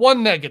this.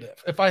 One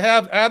negative. If I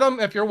have Adam,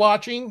 if you're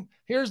watching,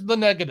 here's the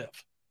negative.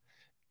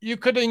 You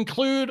could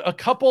include a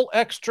couple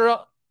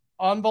extra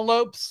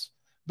envelopes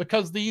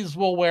because these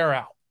will wear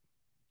out.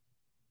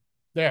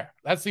 There,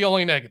 that's the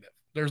only negative.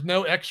 There's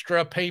no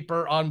extra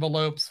paper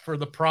envelopes for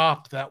the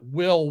prop that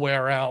will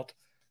wear out.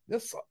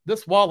 This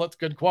wallet's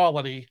good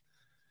quality.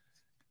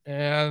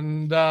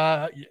 And you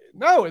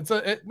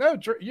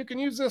can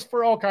use this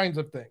for all kinds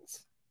of things.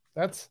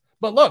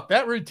 But look,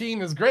 that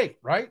routine is great,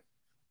 right?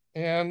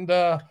 And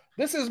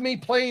this is me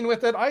playing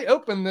with it. I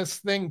opened this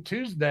thing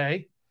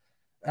Tuesday.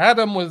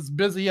 Adam was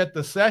busy at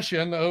the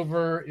session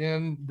over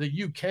in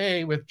the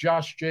UK with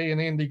Josh J and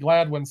Andy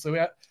Gladwin, so we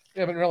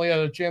haven't really had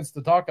a chance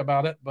to talk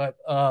about it, but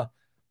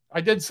I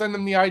did send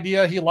him the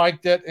idea. He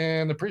liked it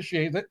and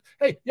appreciated it.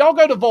 Hey, y'all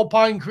go to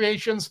Vulpine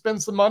Creations,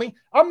 spend some money.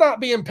 I'm not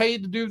being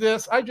paid to do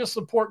this. I just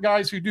support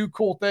guys who do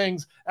cool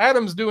things.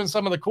 Adam's doing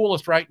some of the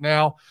coolest right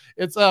now.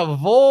 It's a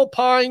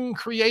Vulpine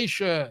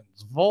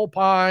Creations.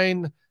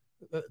 Vulpine,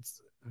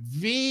 it's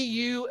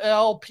VULPINE.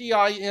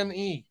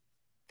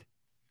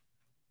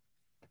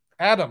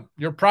 Adam,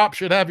 your prop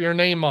should have your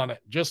name on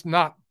it, just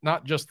not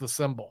just the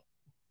symbol.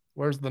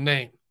 Where's the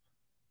name?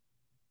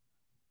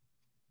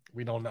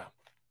 We don't know.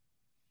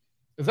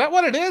 Is that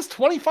what it is?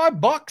 25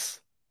 bucks?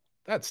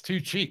 That's too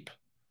cheap.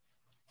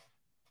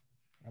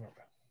 I don't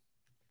know.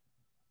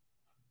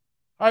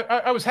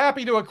 I was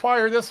happy to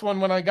acquire this one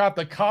when I got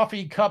the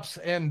coffee cups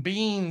and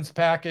beans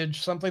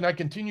package, something I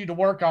continue to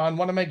work on.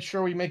 Want to make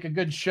sure we make a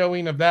good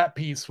showing of that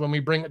piece when we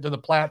bring it to the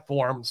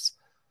platforms.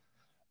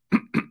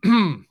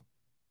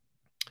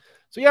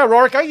 So yeah,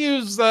 Rourke, I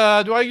use, do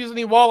I use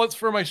any wallets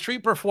for my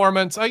street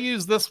performance? I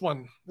use this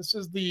one. This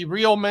is the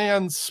Real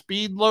Man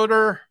Speed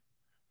Loader.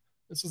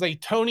 This is a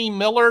Tony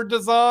Miller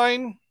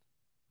design,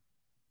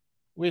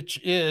 which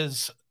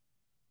is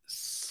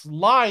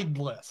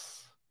slideless.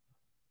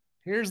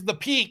 Here's the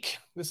peak.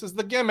 This is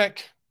the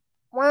gimmick.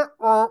 That's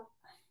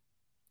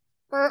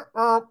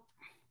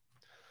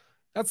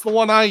the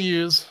one I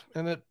use,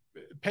 and it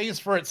pays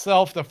for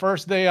itself the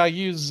first day I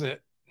use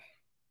it.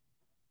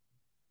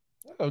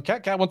 Oh,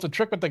 Cat wants a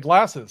trick with the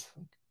glasses.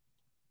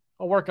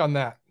 I'll work on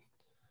that.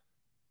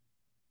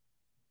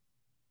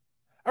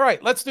 All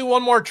right, let's do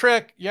one more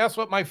trick. Yes,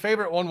 what my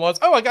favorite one was.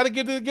 Oh, I got to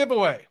give the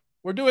giveaway.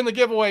 We're doing the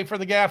giveaway for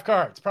the Gaff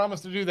cards.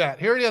 Promise to do that.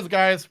 Here it is,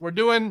 guys. We're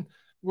going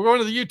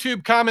to the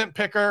YouTube comment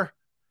picker,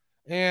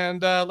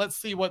 and let's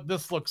see what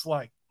this looks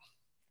like.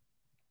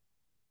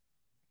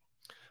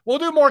 We'll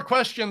do more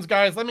questions,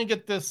 guys. Let me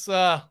get this.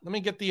 Let me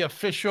get the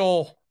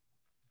official.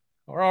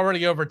 We're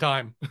already over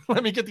time.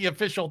 Let me get the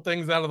official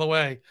things out of the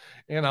way,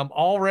 and I'm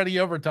already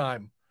over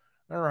time.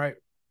 All right.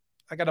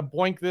 I got to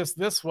boink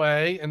this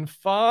way and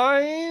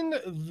find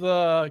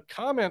the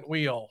comment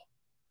wheel.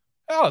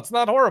 Oh, it's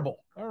not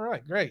horrible. All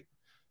right, great.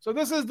 So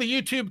this is the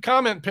YouTube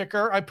comment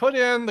picker. I put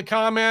in the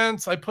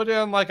comments. I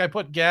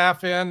put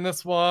Gaff in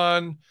this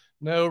one.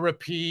 No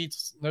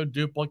repeats, no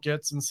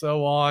duplicates, and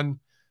so on.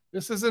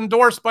 This is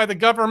endorsed by the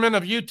government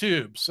of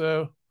YouTube,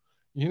 so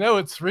you know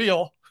it's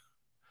real.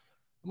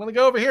 I'm going to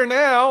go over here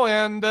now,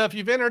 and if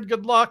you've entered,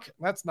 good luck.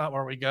 That's not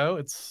where we go.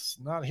 It's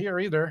not here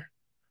either.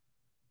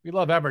 We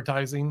love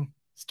advertising.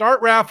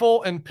 Start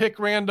raffle and pick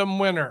random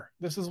winner.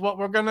 This is what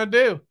we're going to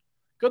do.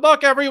 Good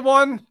luck,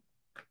 everyone.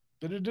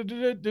 Let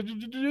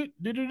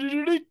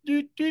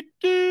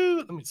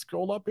me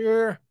scroll up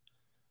here.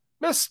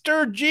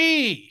 Mr.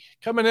 G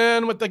coming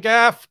in with the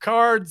Gaff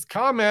cards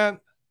comment.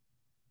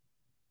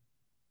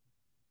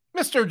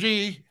 Mr.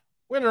 G,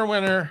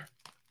 winner.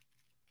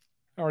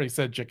 I already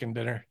said chicken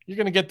dinner. You're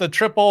going to get the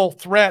triple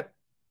threat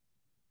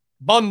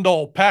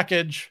bundle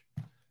package.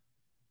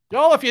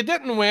 Y'all, if you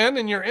didn't win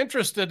and you're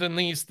interested in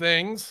these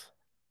things,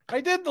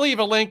 I did leave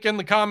a link in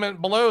the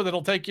comment below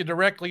that'll take you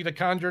directly to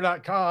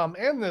conjure.com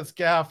and this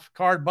Gaff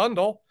card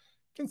bundle.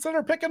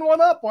 Consider picking one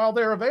up while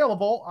they're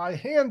available. I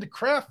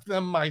handcraft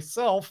them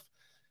myself,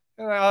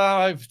 and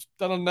I've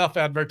done enough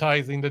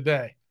advertising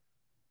today.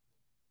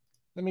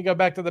 Let me go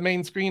back to the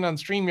main screen on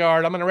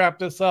StreamYard. I'm going to wrap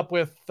this up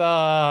with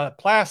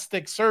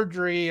plastic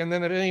surgery, and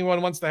then if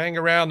anyone wants to hang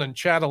around and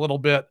chat a little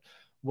bit,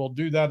 we'll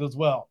do that as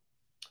well.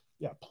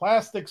 Yeah,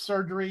 plastic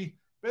surgery.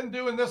 Been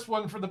doing this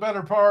one for the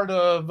better part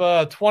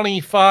of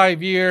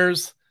 25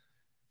 years.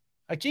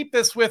 I keep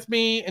this with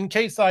me in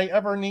case I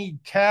ever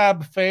need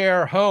cab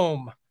fare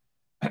home.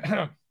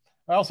 I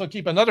also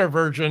keep another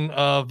version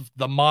of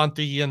the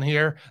Monty in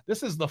here.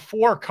 This is the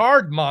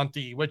 4-card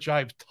Monty, which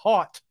I've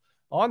taught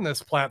on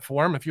this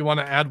platform if you want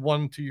to add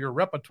one to your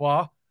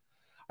repertoire.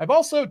 I've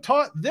also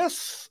taught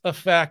this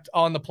effect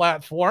on the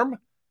platform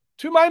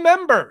to my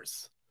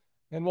members,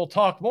 and we'll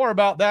talk more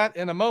about that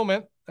in a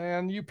moment.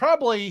 And you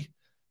probably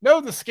know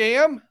the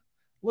scam.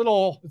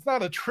 It's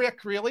not a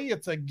trick really,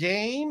 it's a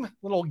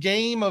little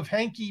game of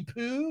hanky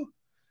poo.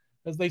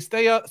 As they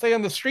stay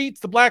on the streets,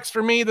 the black's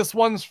for me, this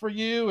one's for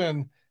you,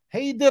 and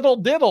hey diddle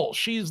diddle,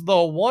 she's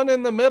the one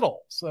in the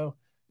middle. So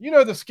you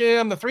know the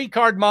scam, the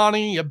 3-card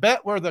money, you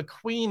bet where the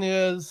queen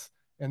is,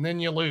 and then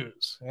you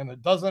lose. And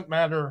it doesn't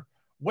matter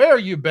where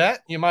you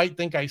bet. You might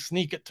think I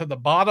sneak it to the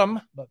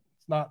bottom, but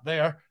it's not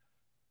there.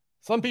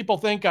 Some people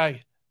think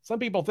I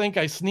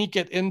sneak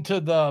it into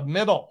the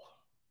middle.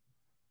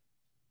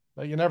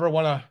 But you never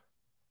want to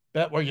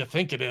bet where you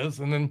think it is.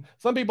 And then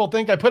some people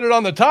think I put it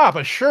on the top,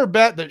 a sure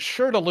bet that's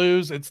sure to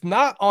lose. It's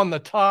not on the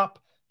top.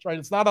 That's right.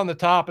 It's not on the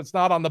top. It's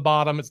not on the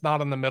bottom. It's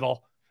not in the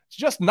middle. It's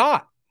just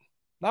not.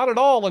 Not at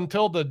all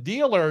until the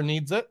dealer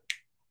needs it.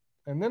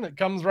 And then it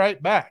comes right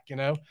back,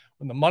 when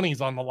the money's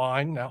on the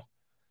line. Now,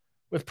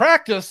 with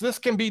practice, this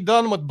can be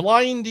done with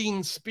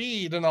blinding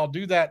speed, and I'll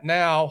do that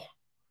now.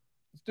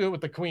 Let's do it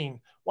with the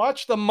queen.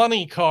 Watch the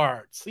money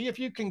card. See if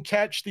you can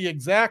catch the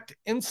exact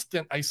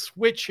instant I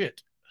switch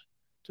it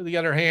to the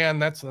other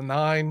hand. That's the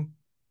 9.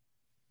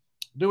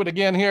 Do it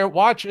again here.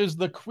 Watch as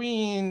the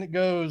queen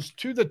goes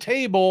to the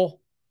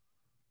table,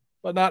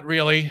 but not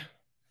really.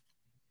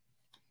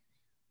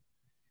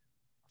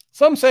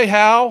 Some say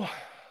how,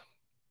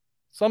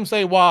 some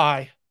say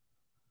why.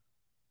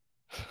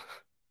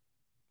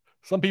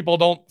 Some people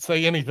don't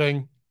say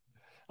anything.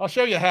 I'll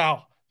show you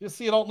how. Just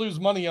so you don't lose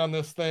money on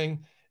this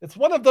thing. It's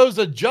one of those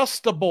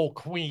adjustable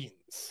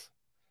queens.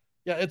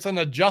 Yeah, it's an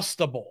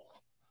adjustable.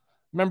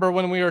 Remember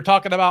when we were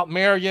talking about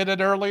Marriott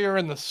earlier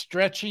and the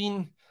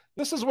stretching?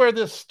 This is where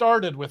this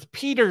started with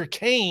Peter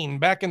Kane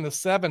back in the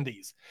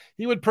 70s.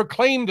 He would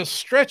proclaim to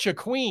stretch a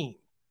queen.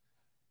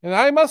 And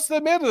I must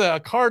admit that a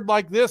card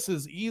like this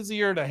is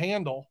easier to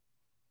handle.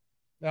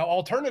 Now,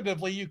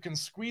 alternatively, you can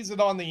squeeze it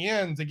on the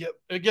ends.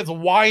 It gets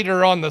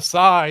wider on the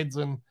sides.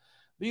 And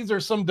these are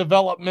some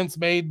developments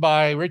made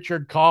by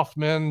Richard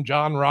Kaufman,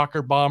 John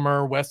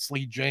Rockerbomber,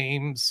 Wesley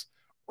James,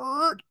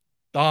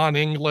 Don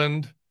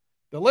England.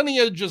 The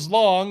lineage is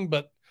long,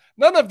 but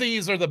none of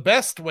these are the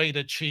best way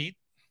to cheat.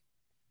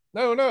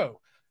 No, no.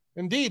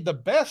 Indeed, the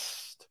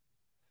best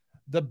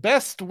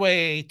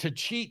way to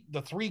cheat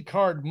the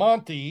 3-card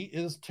Monty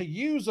is to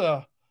use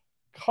a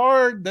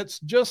card that's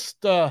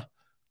just a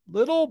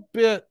little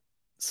bit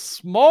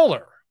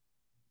smaller.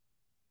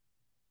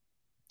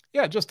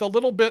 Yeah, just a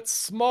little bit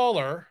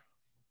smaller.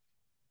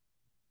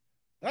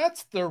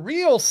 That's the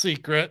real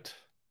secret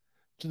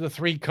to the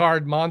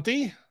 3-card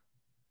Monty.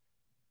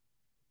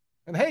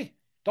 And hey,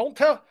 don't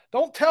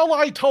tell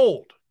I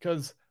told,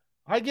 because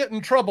I get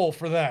in trouble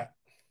for that.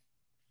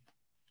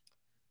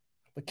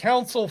 The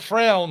council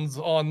frowns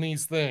on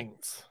these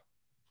things.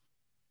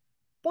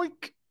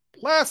 Boink,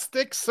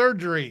 plastic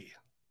surgery.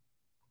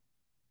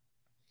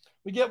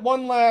 We get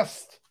one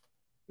last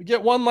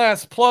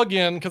plug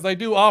in, because I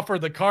do offer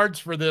the cards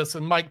for this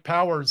in Mike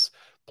Powers'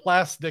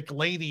 Plastic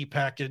Lady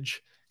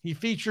package. He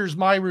features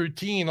my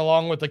routine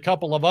along with a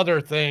couple of other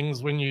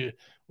things when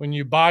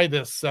you buy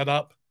this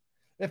setup.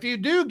 If you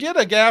do get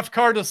a Gaff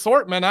card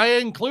assortment, I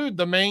include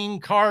the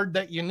main card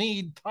that you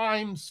need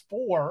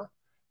 ×4.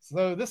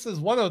 So this is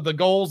one of the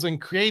goals in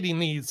creating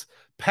these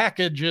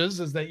packages,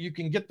 is that you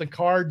can get the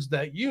cards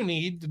that you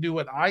need to do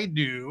what I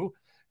do.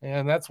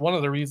 And that's one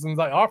of the reasons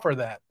I offer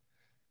that.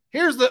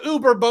 Here's the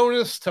Uber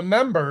bonus to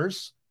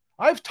members.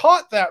 I've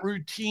taught that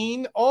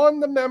routine on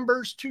the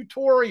members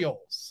tutorials.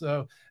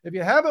 So if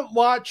you haven't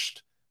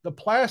watched the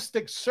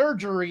plastic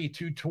surgery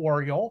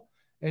tutorial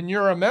and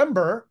you're a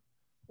member,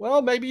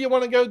 well, maybe you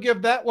want to go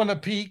give that one a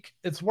peek.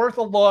 It's worth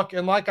a look.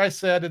 And like I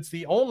said, it's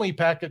the only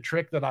packet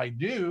trick that I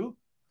do.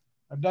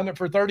 I've done it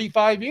for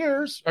 35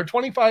 years or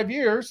 25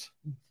 years.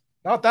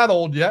 Not that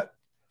old yet.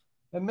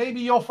 And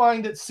maybe you'll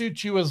find it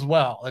suits you as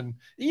well. And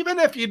even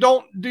if you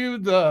don't do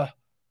the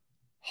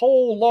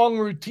whole long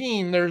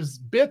routine, there's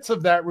bits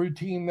of that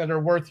routine that are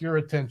worth your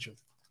attention.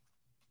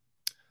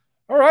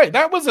 All right,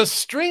 that was a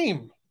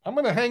stream. I'm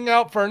going to hang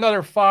out for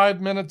another 5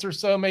 minutes or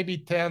so, maybe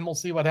 10. We'll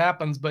see what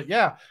happens. But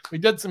yeah, we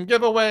did some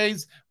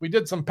giveaways. We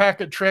did some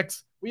packet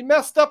tricks. We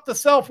messed up the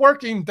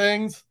self-working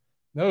things.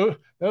 No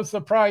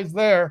surprise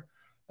there.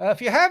 If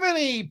you have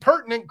any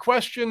pertinent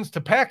questions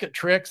to packet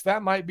tricks,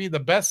 that might be the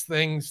best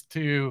things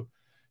to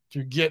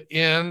get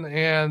in.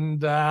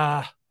 And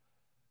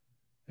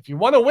if you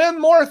want to win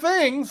more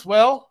things,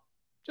 well,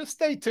 just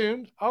stay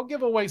tuned. I'll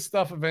give away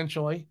stuff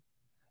eventually.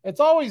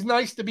 It's always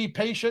nice to be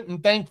patient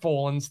and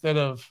thankful instead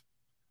of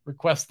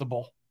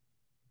requestable.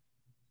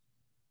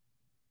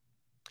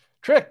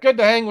 Trick, good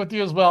to hang with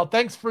you as well.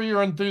 Thanks for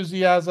your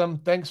enthusiasm.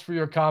 Thanks for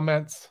your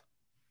comments.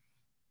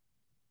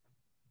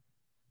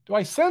 Do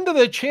I send to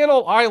the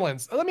Channel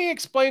Islands? Let me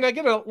explain. I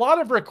get a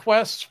lot of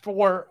requests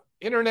for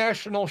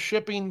international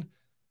shipping.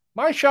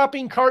 My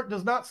shopping cart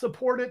does not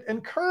support it,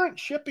 and current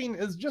shipping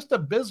is just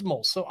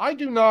abysmal. So I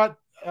do not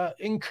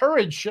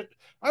encourage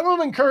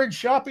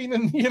shopping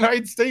in the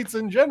United States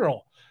in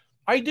general.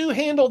 I do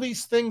handle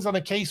these things on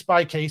a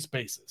case-by-case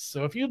basis.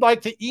 So if you'd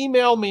like to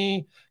email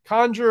me,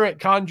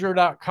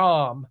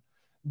 conjure@conjure.com,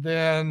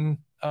 then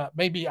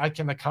maybe I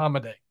can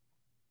accommodate.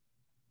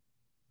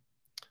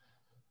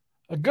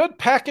 A good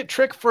packet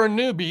trick for a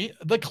newbie.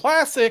 The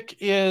classic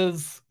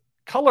is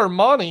color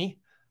money.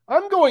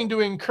 I'm going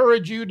to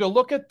encourage you to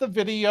look at the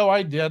video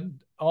I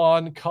did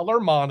on color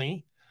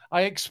money.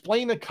 I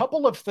explain a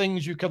couple of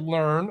things you can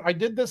learn. I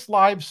did this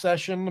live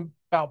session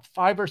about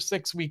 5 or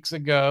 6 weeks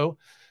ago,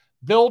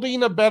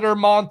 building a better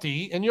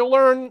Monty, and you'll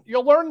learn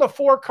the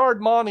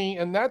 4-card Monty,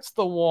 and that's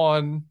the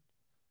one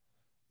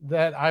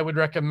that I would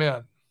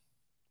recommend.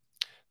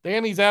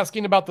 Danny's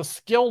asking about the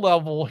skill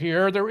level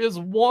here. There is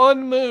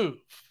one move.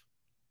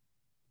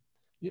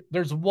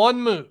 There's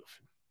one move.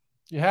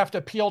 You have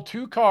to peel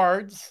 2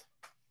 cards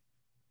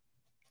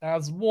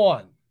as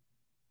one.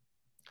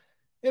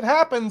 It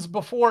happens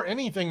before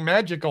anything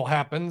magical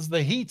happens.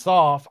 The heat's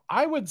off.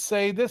 I would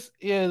say this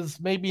is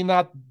maybe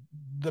not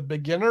the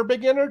beginner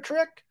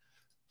trick.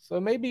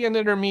 So maybe an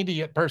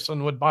intermediate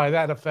person would buy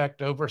that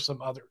effect over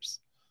some others.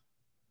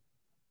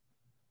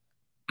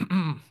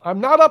 I'm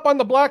not up on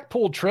the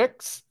Blackpool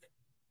tricks.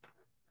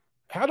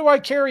 How do I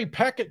carry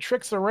packet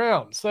tricks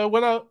around? So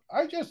when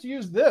I just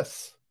use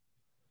this.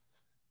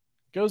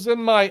 Goes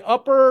in my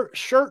upper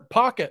shirt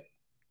pocket.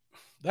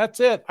 That's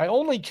it. I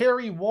only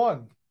carry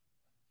one.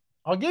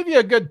 I'll give you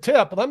a good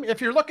tip.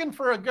 If you're looking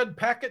for a good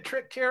packet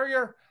trick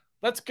carrier,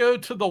 let's go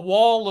to the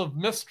Wall of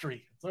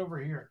Mystery. It's over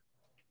here.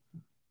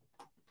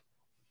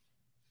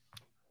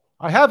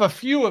 I have a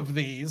few of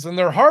these, and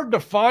they're hard to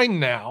find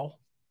now.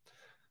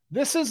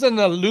 This is an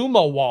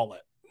Illuma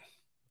wallet.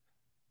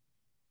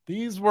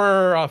 These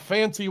were a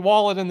fancy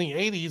wallet in the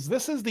 80s.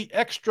 This is the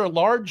extra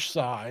large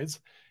size,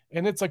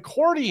 and it's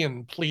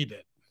accordion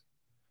pleated.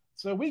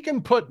 So we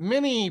can put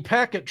many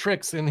packet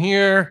tricks in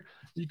here.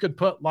 You could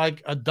put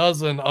like a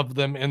dozen of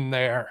them in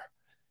there,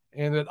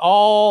 and it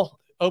all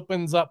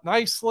opens up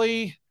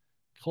nicely,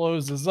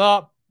 Closes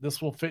up.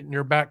 This will fit in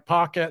your back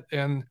pocket.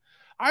 And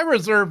I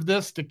reserve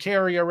this to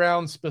carry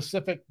around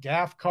specific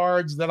gaff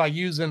cards that I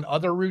use in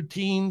other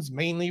routines,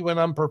 mainly when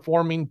I'm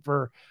performing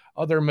for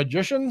other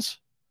magicians.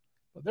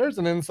 But there's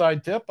an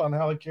inside tip on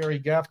how to carry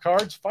gaff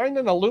cards. Find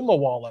an Illuma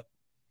wallet.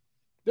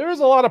 There's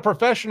a lot of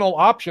professional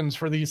options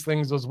for these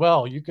things as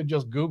well. You could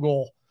just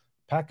Google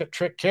packet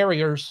trick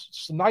carriers.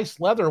 Some nice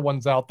leather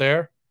ones out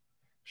there.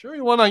 Show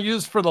you one I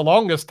used for the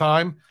longest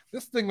time.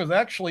 This thing was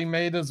actually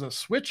made as a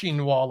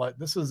switching wallet.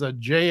 This is a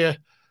JOL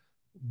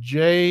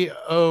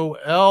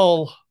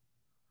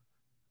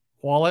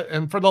wallet.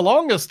 And for the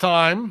longest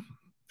time,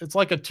 it's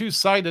like a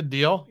two-sided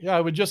deal. Yeah,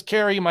 I would just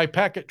carry my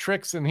packet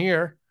tricks in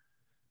here.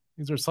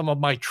 These are some of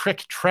my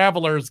Trick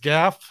Travelers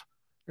gaff.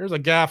 Here's a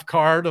gaff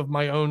card of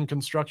my own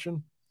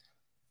construction.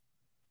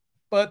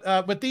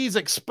 But with these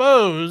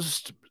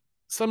exposed,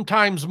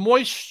 sometimes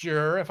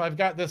moisture, if I've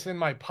got this in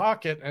my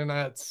pocket and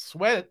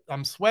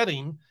I'm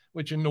sweating,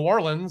 which in New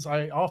Orleans,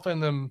 I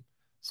often am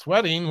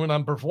sweating when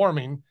I'm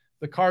performing,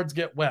 the cards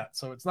get wet.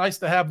 So it's nice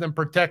to have them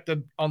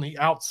protected on the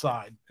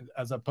outside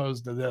as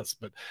opposed to this.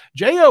 But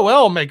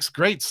JOL makes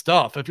great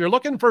stuff. If you're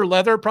looking for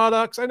leather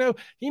products, I know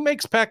he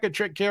makes packet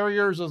trick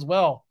carriers as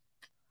well.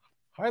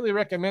 Highly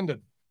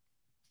recommended.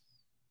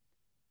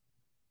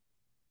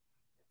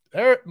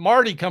 There,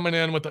 Marty coming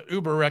in with the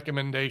Uber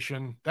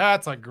recommendation.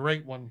 That's a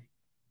great one.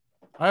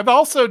 I've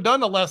also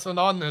done a lesson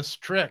on this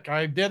trick.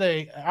 I did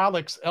a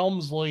Alex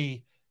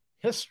Elmsley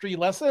history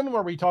lesson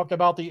where we talk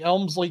about the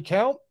Elmsley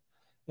count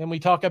and we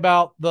talk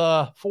about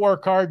the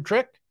 4-card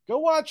trick. Go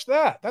watch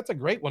that. That's a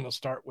great one to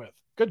start with.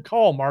 Good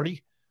call,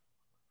 Marty.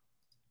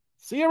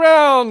 See you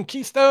around,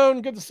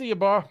 Keystone. Good to see you,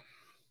 bar.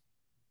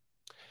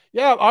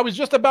 Yeah, I was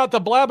just about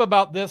to blab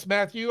about this,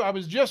 Matthew. I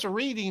was just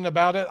reading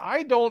about it.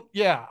 I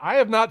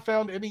have not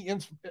found any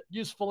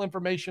useful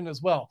information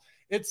as well.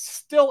 It's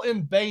still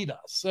in beta,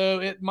 so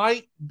it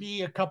might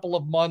be a couple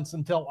of months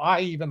until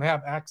I even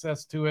have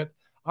access to it.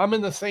 I'm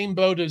in the same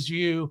boat as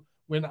you.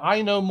 When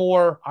I know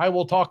more, I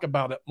will talk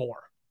about it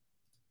more.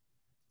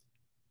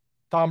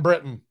 Tom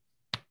Britton.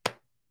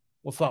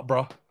 What's up,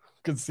 bro?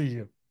 Good to see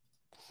you.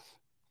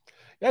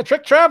 Yeah,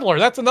 Trick Traveler.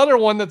 That's another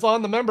one that's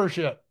on the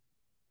membership.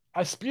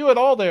 I spew it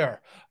all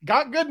there.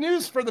 Got good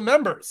news for the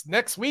members.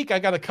 Next week, I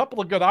got a couple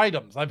of good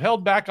items. I've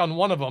held back on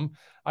one of them.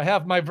 I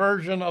have my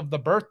version of the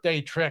birthday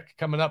trick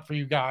coming up for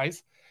you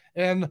guys.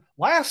 And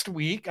last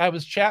week, I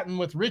was chatting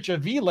with Rich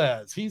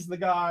Aviles. He's the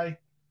guy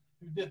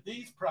who did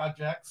these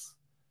projects.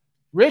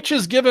 Rich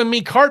has given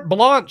me carte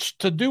blanche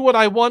to do what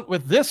I want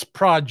with this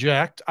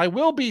project. I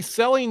will be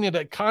selling it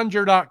at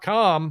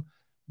conjure.com,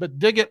 but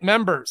dig it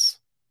members.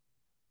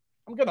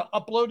 I'm going to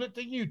upload it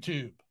to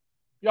YouTube.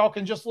 Y'all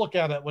can just look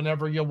at it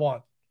whenever you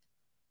want.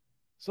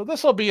 So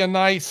this will be a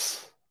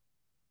nice.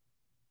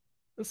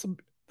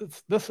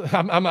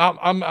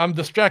 I'm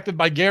distracted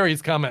by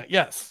Gary's comment.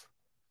 Yes,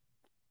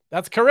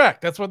 that's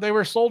correct. That's what they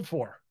were sold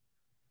for.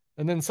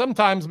 And then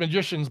sometimes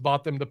magicians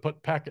bought them to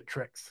put packet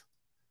tricks.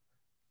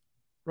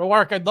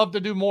 Roark, I'd love to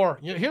do more.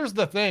 Here's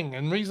the thing,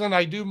 and reason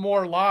I do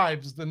more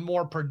lives than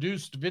more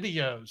produced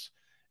videos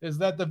is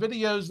that the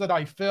videos that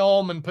I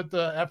film and put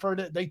the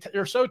effort,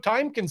 they're so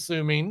time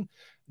consuming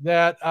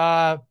that,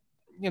 I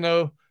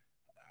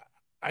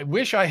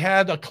wish I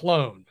had a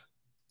clone.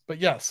 But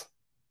yes,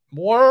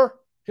 more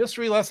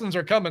history lessons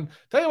are coming.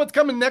 Tell you what's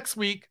coming next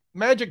week.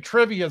 Magic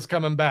Trivia is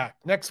coming back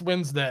next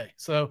Wednesday.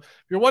 So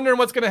if you're wondering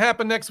what's going to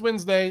happen next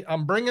Wednesday,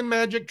 I'm bringing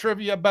Magic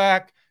Trivia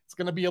back. It's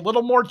going to be a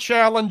little more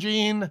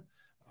challenging.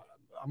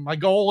 My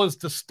goal is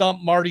to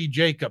stump Marty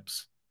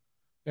Jacobs.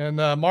 And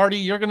Marty,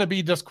 you're going to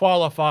be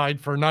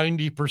disqualified for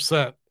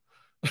 90%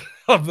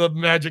 of the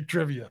Magic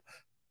Trivia.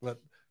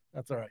 But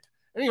that's all right.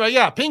 Anyway,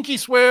 yeah, Pinky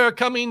Swear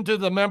coming to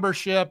the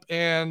membership,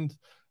 and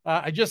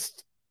I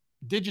just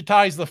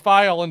digitized the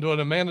file into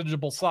a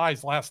manageable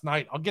size last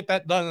night. I'll get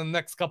that done in the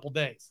next couple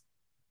days.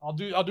 I'll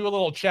do a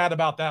little chat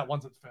about that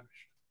once it's finished.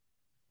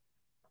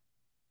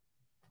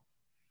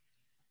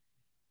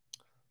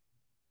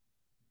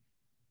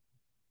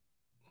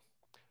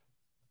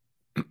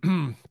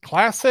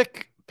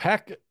 Classic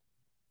pack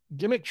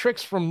gimmick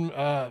tricks from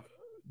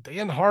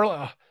Dan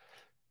Harlow.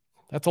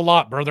 That's a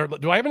lot, brother.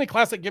 Do I have any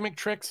classic gimmick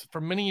tricks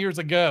from many years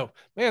ago?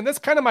 Man, that's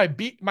kind of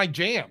my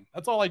jam.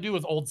 That's all I do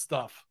is old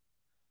stuff.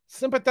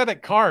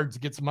 Sympathetic cards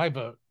gets my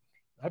vote.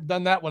 I've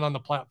done that one on the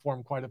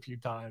platform quite a few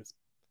times.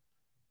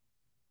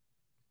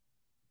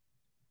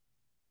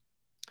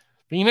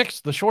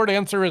 Phoenix, the short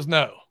answer is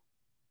no.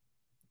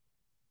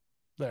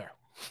 There.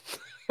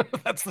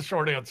 That's the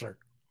short answer.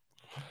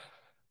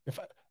 If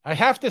I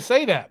have to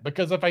say that,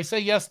 because if I say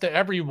yes to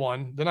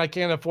everyone, then I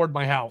can't afford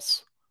my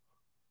house.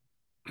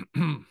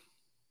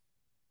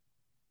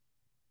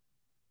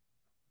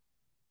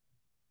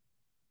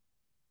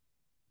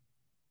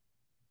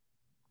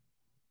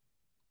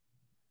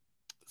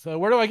 So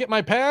where do I get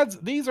my pads?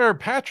 These are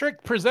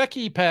Patrick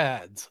Przecki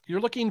pads. You're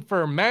looking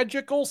for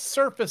Magical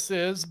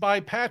Surfaces by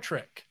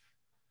Patrick.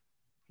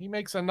 He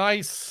makes a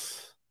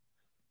nice,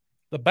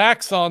 the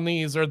backs on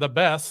these are the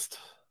best.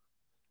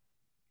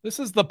 This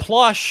is the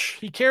plush.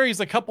 He carries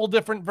a couple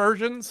different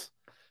versions.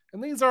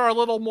 And these are a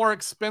little more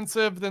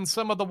expensive than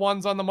some of the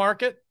ones on the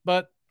market,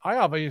 but I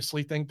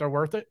obviously think they're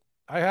worth it.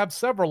 I have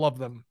several of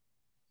them.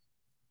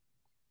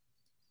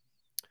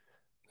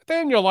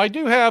 Daniel, I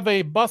do have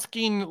a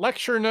busking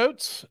lecture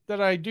notes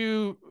that I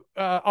do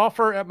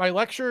offer at my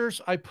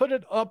lectures. I put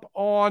it up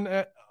on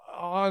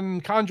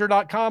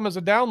conjure.com as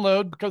a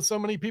download because so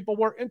many people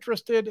were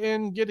interested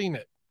in getting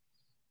it.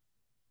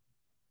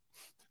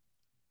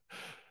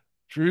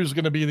 Drew's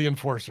going to be the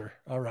enforcer.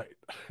 All right.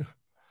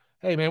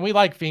 Hey, man, we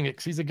like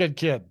Phoenix. He's a good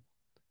kid,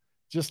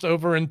 just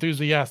over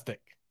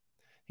enthusiastic.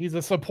 He's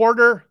a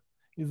supporter.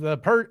 He's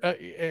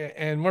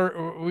and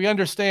we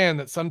understand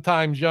that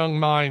sometimes young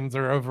minds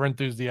are over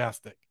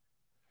enthusiastic.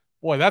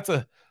 Boy, that's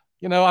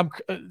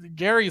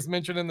Gary's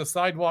mentioning the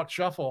sidewalk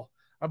shuffle.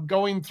 I'm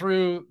going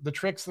through the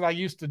tricks that I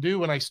used to do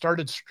when I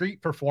started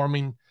street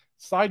performing.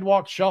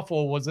 Sidewalk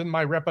shuffle was in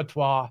my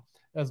repertoire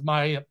as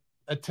my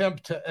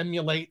attempt to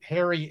emulate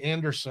Harry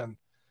Anderson.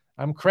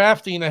 I'm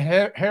crafting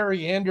a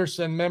Harry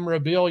Anderson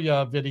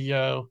memorabilia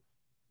video.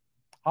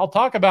 I'll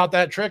talk about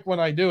that trick when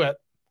I do it.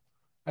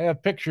 I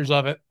have pictures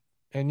of it.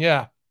 And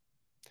yeah,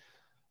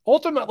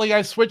 ultimately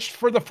I switched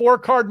for the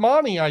 4-card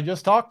monte I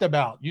just talked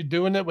about. You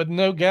doing it with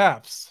no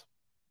gaffs.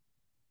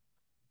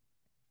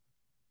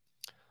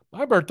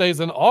 My birthday's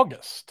in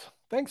August.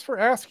 Thanks for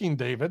asking,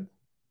 David.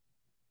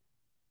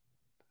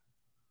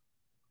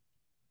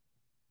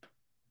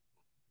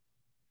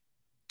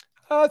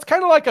 It's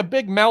kind of like a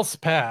big mouse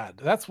pad.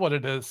 That's what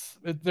it is.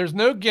 There's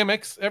no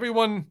gimmicks.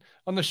 Everyone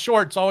on the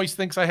shorts always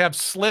thinks I have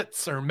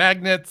slits or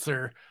magnets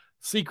or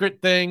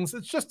secret things.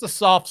 It's just a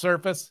soft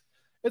surface.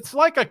 It's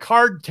like a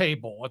card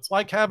table. It's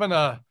like having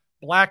a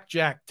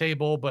blackjack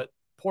table, but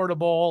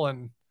portable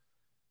and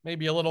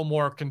maybe a little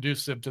more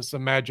conducive to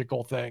some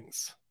magical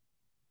things.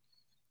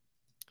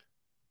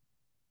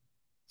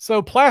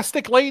 So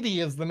Plastic Lady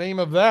is the name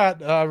of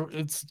that.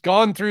 It's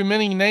gone through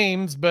many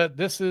names, but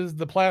this is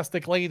the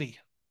Plastic Lady.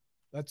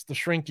 That's the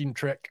shrinking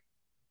trick.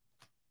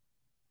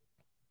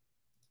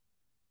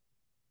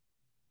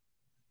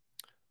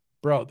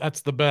 Bro, that's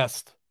the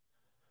best.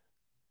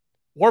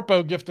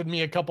 Warpo gifted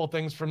me a couple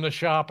things from the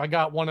shop. I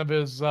got one of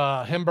his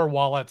Himber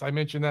wallets. I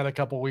mentioned that a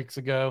couple weeks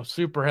ago.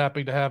 Super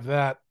happy to have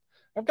that.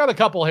 I've got a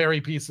couple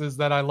Harry pieces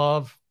that I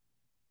love.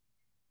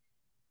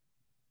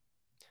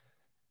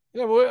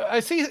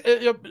 I see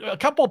a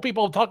couple of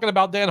people talking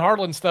about Dan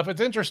Harlan stuff.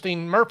 It's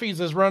interesting. Murphy's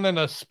is running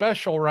a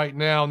special right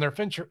now, and they're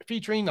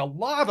featuring a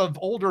lot of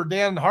older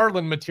Dan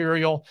Harlan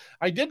material.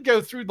 I did go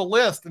through the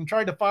list and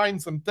try to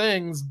find some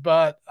things,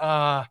 but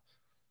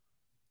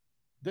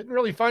didn't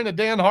really find a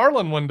Dan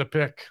Harlan one to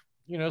pick.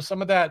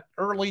 Some of that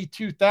early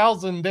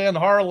 2000 Dan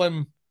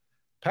Harlan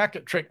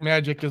packet trick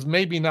magic is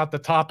maybe not the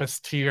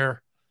toppest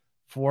tier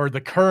for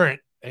the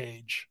current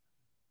age.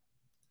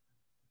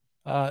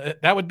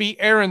 That would be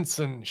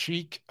Aronson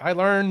Chic. I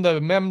learned the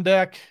mem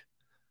deck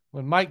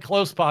when Mike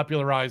Close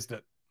popularized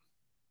it.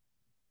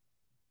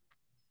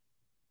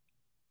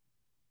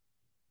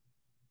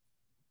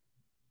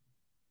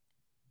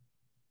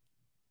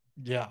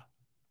 Yeah.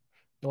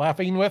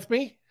 Laughing with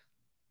me?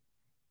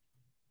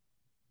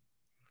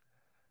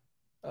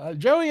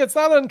 Joey, it's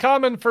not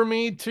uncommon for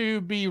me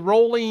to be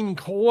rolling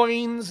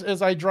coins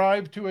as I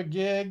drive to a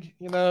gig,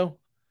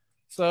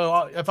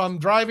 So if I'm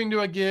driving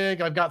to a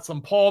gig, I've got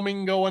some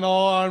palming going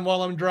on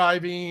while I'm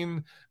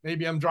driving.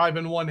 Maybe I'm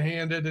driving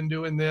one-handed and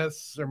doing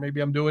this, or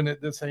maybe I'm doing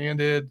it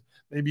this-handed.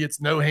 Maybe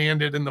it's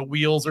no-handed and the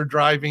wheels are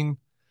driving.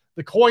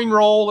 The coin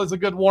roll is a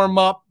good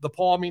warm-up. The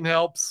palming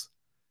helps.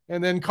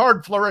 And then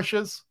card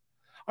flourishes.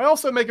 I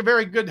also make a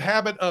very good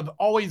habit of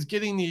always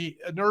getting the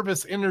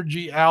nervous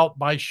energy out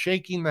by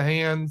shaking the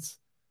hands,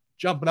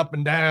 jumping up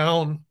and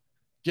down,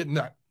 getting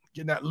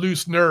that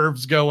loose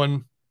nerves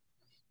going,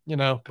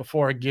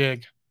 before a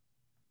gig.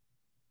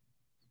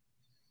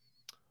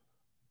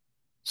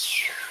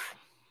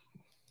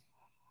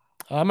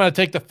 I'm going to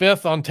take the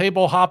 5th on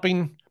table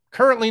hopping.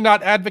 Currently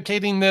not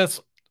advocating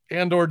this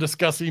and or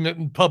discussing it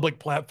in public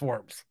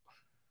platforms.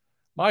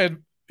 I've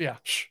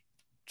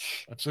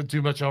said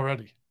too much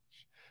already.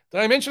 Did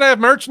I mention I have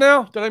merch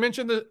now? Did I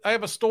mention that I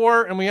have a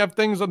store and we have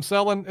things I'm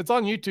selling? It's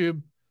on YouTube.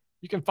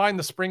 You can find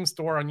the Spring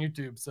store on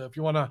YouTube. So if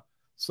you want to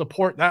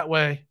support that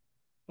way,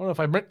 I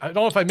don't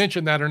know if I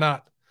mentioned that or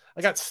not.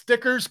 I got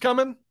stickers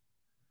coming.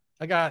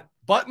 I got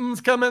buttons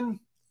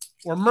coming.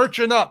 We're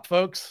merching up,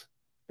 folks.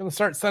 I'm going to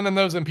start sending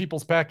those in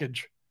people's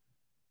package.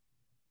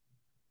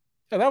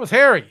 Yeah, that was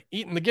Harry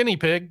eating the guinea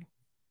pig.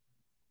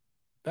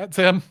 That's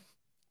him.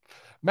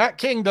 Matt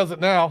King does it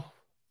now.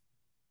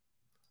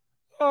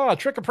 Oh,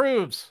 trick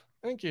approves.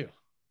 Thank you.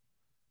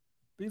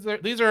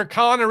 These are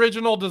Con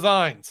original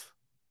designs.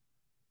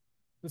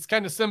 This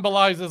kind of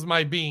symbolizes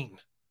my being.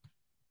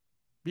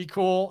 Be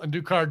cool and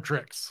do card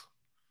tricks.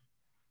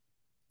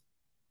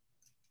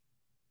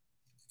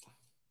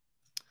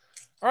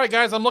 All right,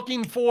 guys, I'm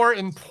looking for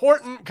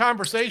important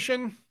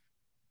conversation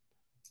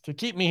to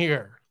keep me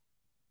here.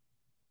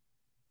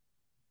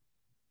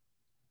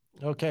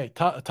 Okay,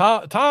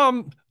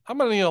 Tom, I'm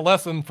going to need a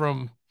lesson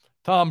from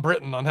Tom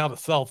Britton on how to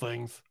sell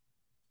things.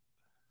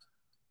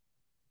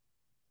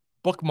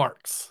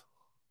 Bookmarks.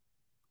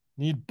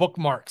 Need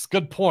bookmarks.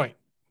 Good point.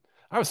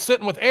 I was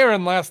sitting with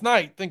Aaron last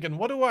night thinking,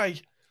 what do I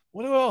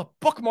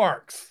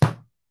bookmarks?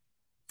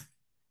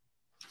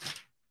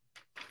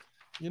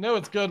 You know,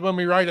 it's good when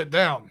we write it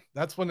down.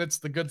 That's when it's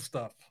the good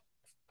stuff.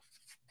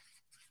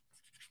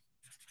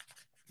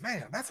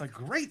 Man, that's a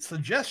great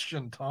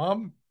suggestion,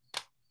 Tom.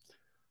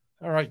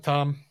 All right,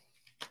 Tom.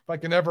 If I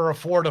can ever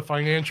afford a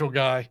financial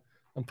guy,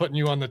 I'm putting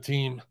you on the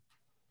team.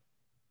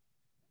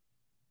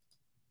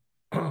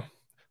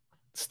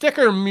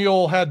 Sticker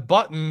Mule had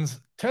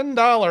buttons,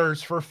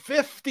 $10 for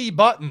 50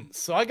 buttons.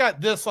 So I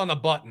got this on a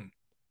button.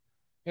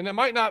 And it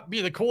might not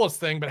be the coolest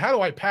thing, but how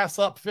do I pass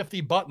up 50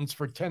 buttons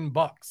for 10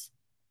 bucks?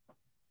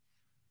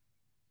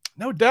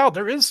 No doubt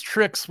there is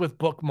tricks with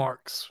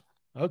bookmarks.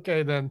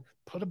 Okay, then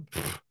put a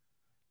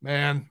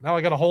man. Now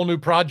I got a whole new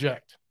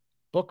project.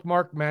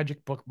 Bookmark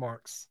magic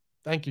bookmarks.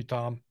 Thank you,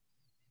 Tom.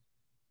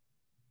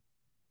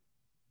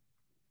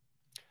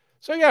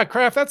 So yeah,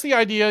 Kraft, that's the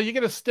idea. You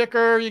get a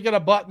sticker, you get a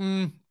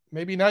button.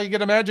 Maybe now you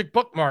get a magic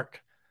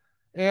bookmark.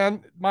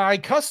 And my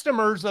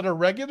customers that are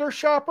regular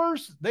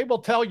shoppers, they will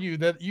tell you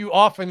that you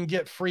often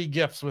get free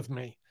gifts with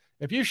me.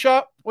 If you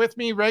shop with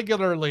me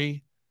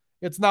regularly,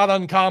 it's not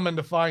uncommon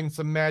to find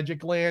some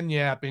magic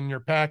lanyap in your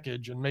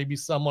package, and maybe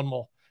someone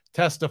will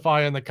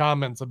testify in the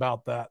comments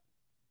about that.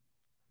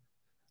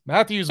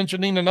 Matthew's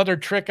mentioning another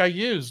trick I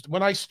used.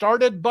 When I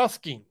started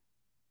busking,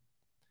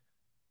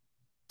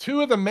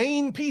 two of the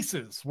main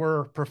pieces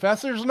were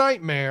Professor's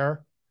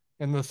Nightmare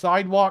and the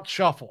Sidewalk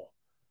Shuffle.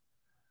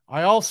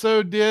 I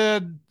also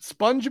did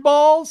sponge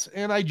balls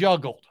and I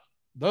juggled.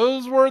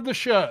 Those were the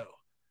show.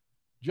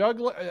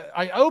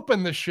 I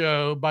opened the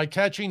show by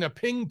catching a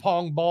ping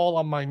pong ball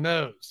on my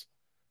nose.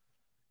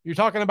 You're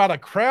talking about a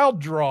crowd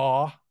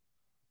draw.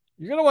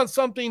 You're going to want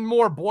something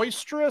more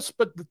boisterous,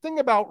 but the thing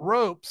about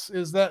ropes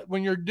is that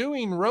when you're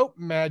doing rope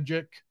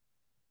magic,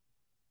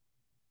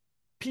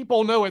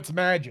 people know it's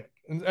magic.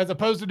 And as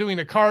opposed to doing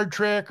a card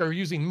trick or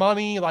using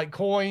money like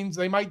coins,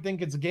 they might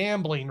think it's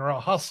gambling or a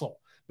hustle.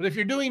 But if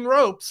you're doing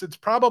ropes, it's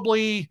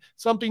probably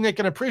something they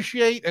can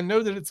appreciate and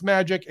know that it's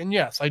magic. And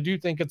yes, I do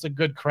think it's a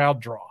good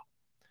crowd draw.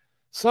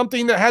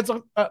 Something that has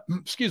a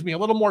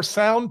little more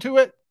sound to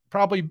it,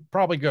 probably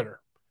gooder.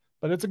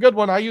 But it's a good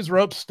one. I use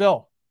ropes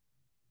still.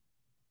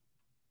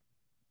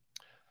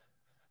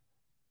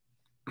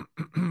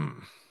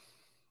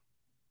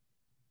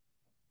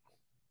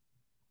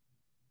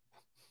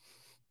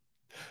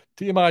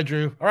 TMI,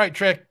 Drew. All right,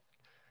 Trick.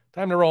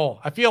 Time to roll.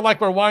 I feel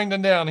like we're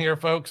winding down here,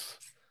 folks.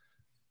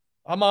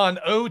 I'm on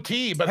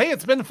OT, but hey,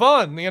 it's been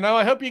fun. You know,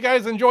 I hope you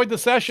guys enjoyed the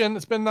session.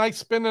 It's been nice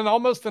spending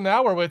almost an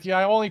hour with you.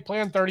 I only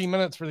planned 30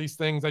 minutes for these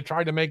things. I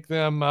try to make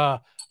them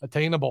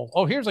attainable.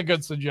 Oh, here's a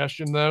good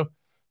suggestion, though.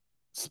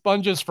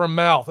 Sponges from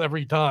mouth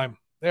every time.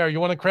 There, you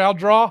want a crowd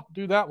draw?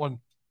 Do that one.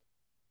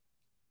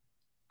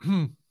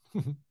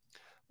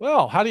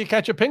 Well, how do you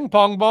catch a ping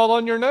pong ball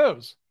on your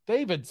nose?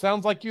 David,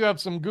 sounds like you have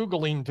some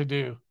Googling to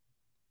do.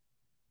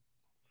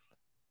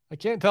 I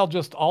can't tell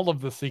just all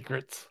of the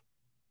secrets.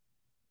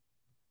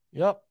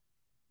 Yep.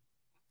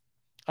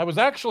 I was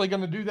actually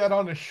going to do that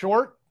on a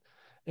short,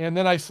 and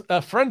then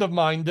a friend of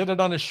mine did it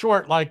on a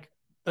short like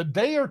a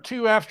day or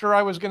two after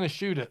I was going to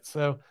shoot it.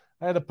 So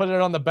I had to put it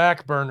on the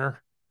back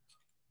burner.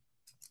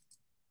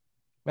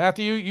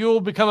 Matthew, you will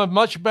become a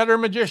much better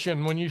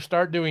magician when you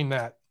start doing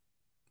that.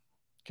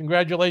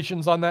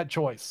 Congratulations on that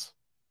choice.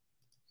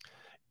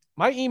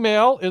 My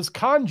email is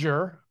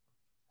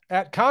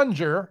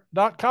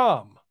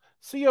conjure@conjure.com.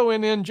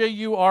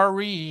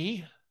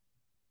 CONNJURE,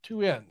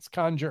 2 N's,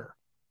 conjure.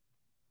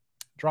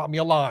 Drop me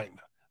a line.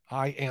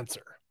 I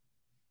answer.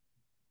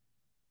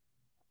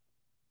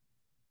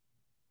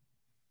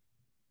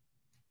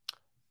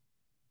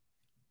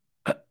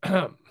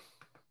 I'm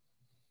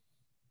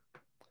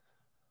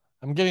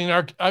getting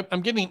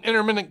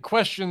intermittent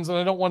questions and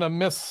I don't want to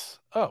miss.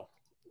 Oh,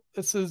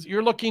 this is,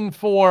 you're looking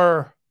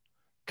for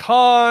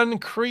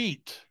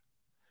concrete.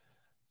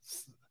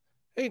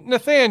 Hey,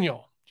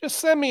 Nathaniel, just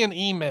send me an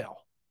email.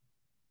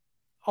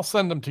 I'll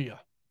send them to you.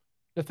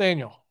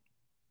 Nathaniel,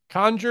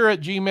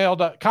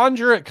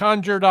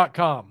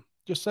 conjure@conjure.com.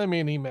 Just send me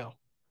an email.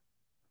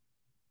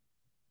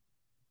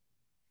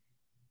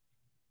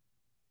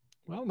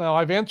 Well, now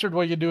I've answered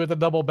what you do with a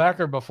double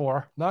backer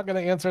before. Not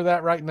going to answer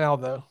that right now,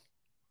 though.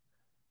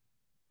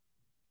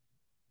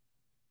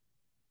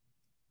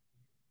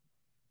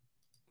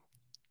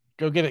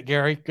 Go get it,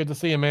 Gary. Good to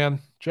see you,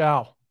 man.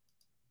 Ciao.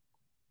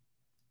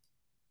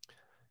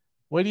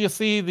 Wait till you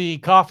see the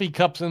coffee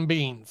cups and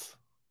beans.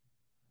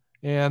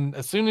 And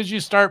as soon as you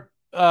start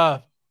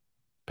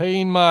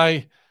paying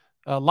my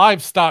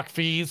livestock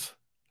fees,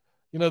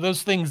 you know,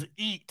 those things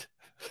eat.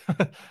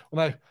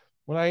 when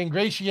I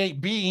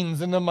ingratiate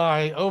beans into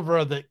my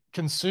ovra that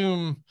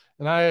consume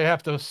and I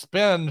have to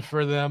spend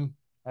for them,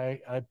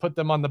 I put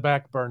them on the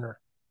back burner.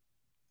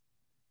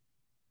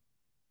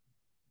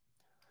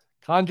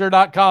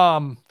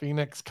 Conjure.com,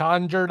 Phoenix,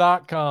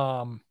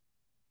 conjure.com.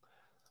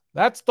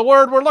 That's the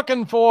word we're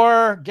looking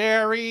for,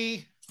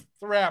 Gary.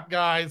 It's a wrap,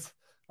 guys.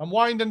 I'm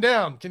winding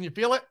down. Can you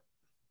feel it?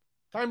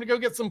 time to go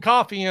get some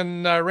coffee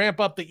and ramp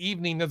up the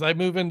evening as I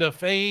move into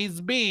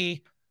phase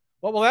B.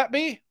 What will that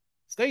be?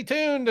 Stay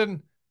tuned,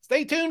 and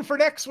stay tuned for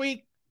next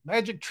week.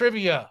 Magic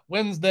Trivia,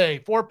 Wednesday,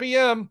 4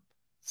 p.m.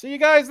 See you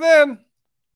guys then.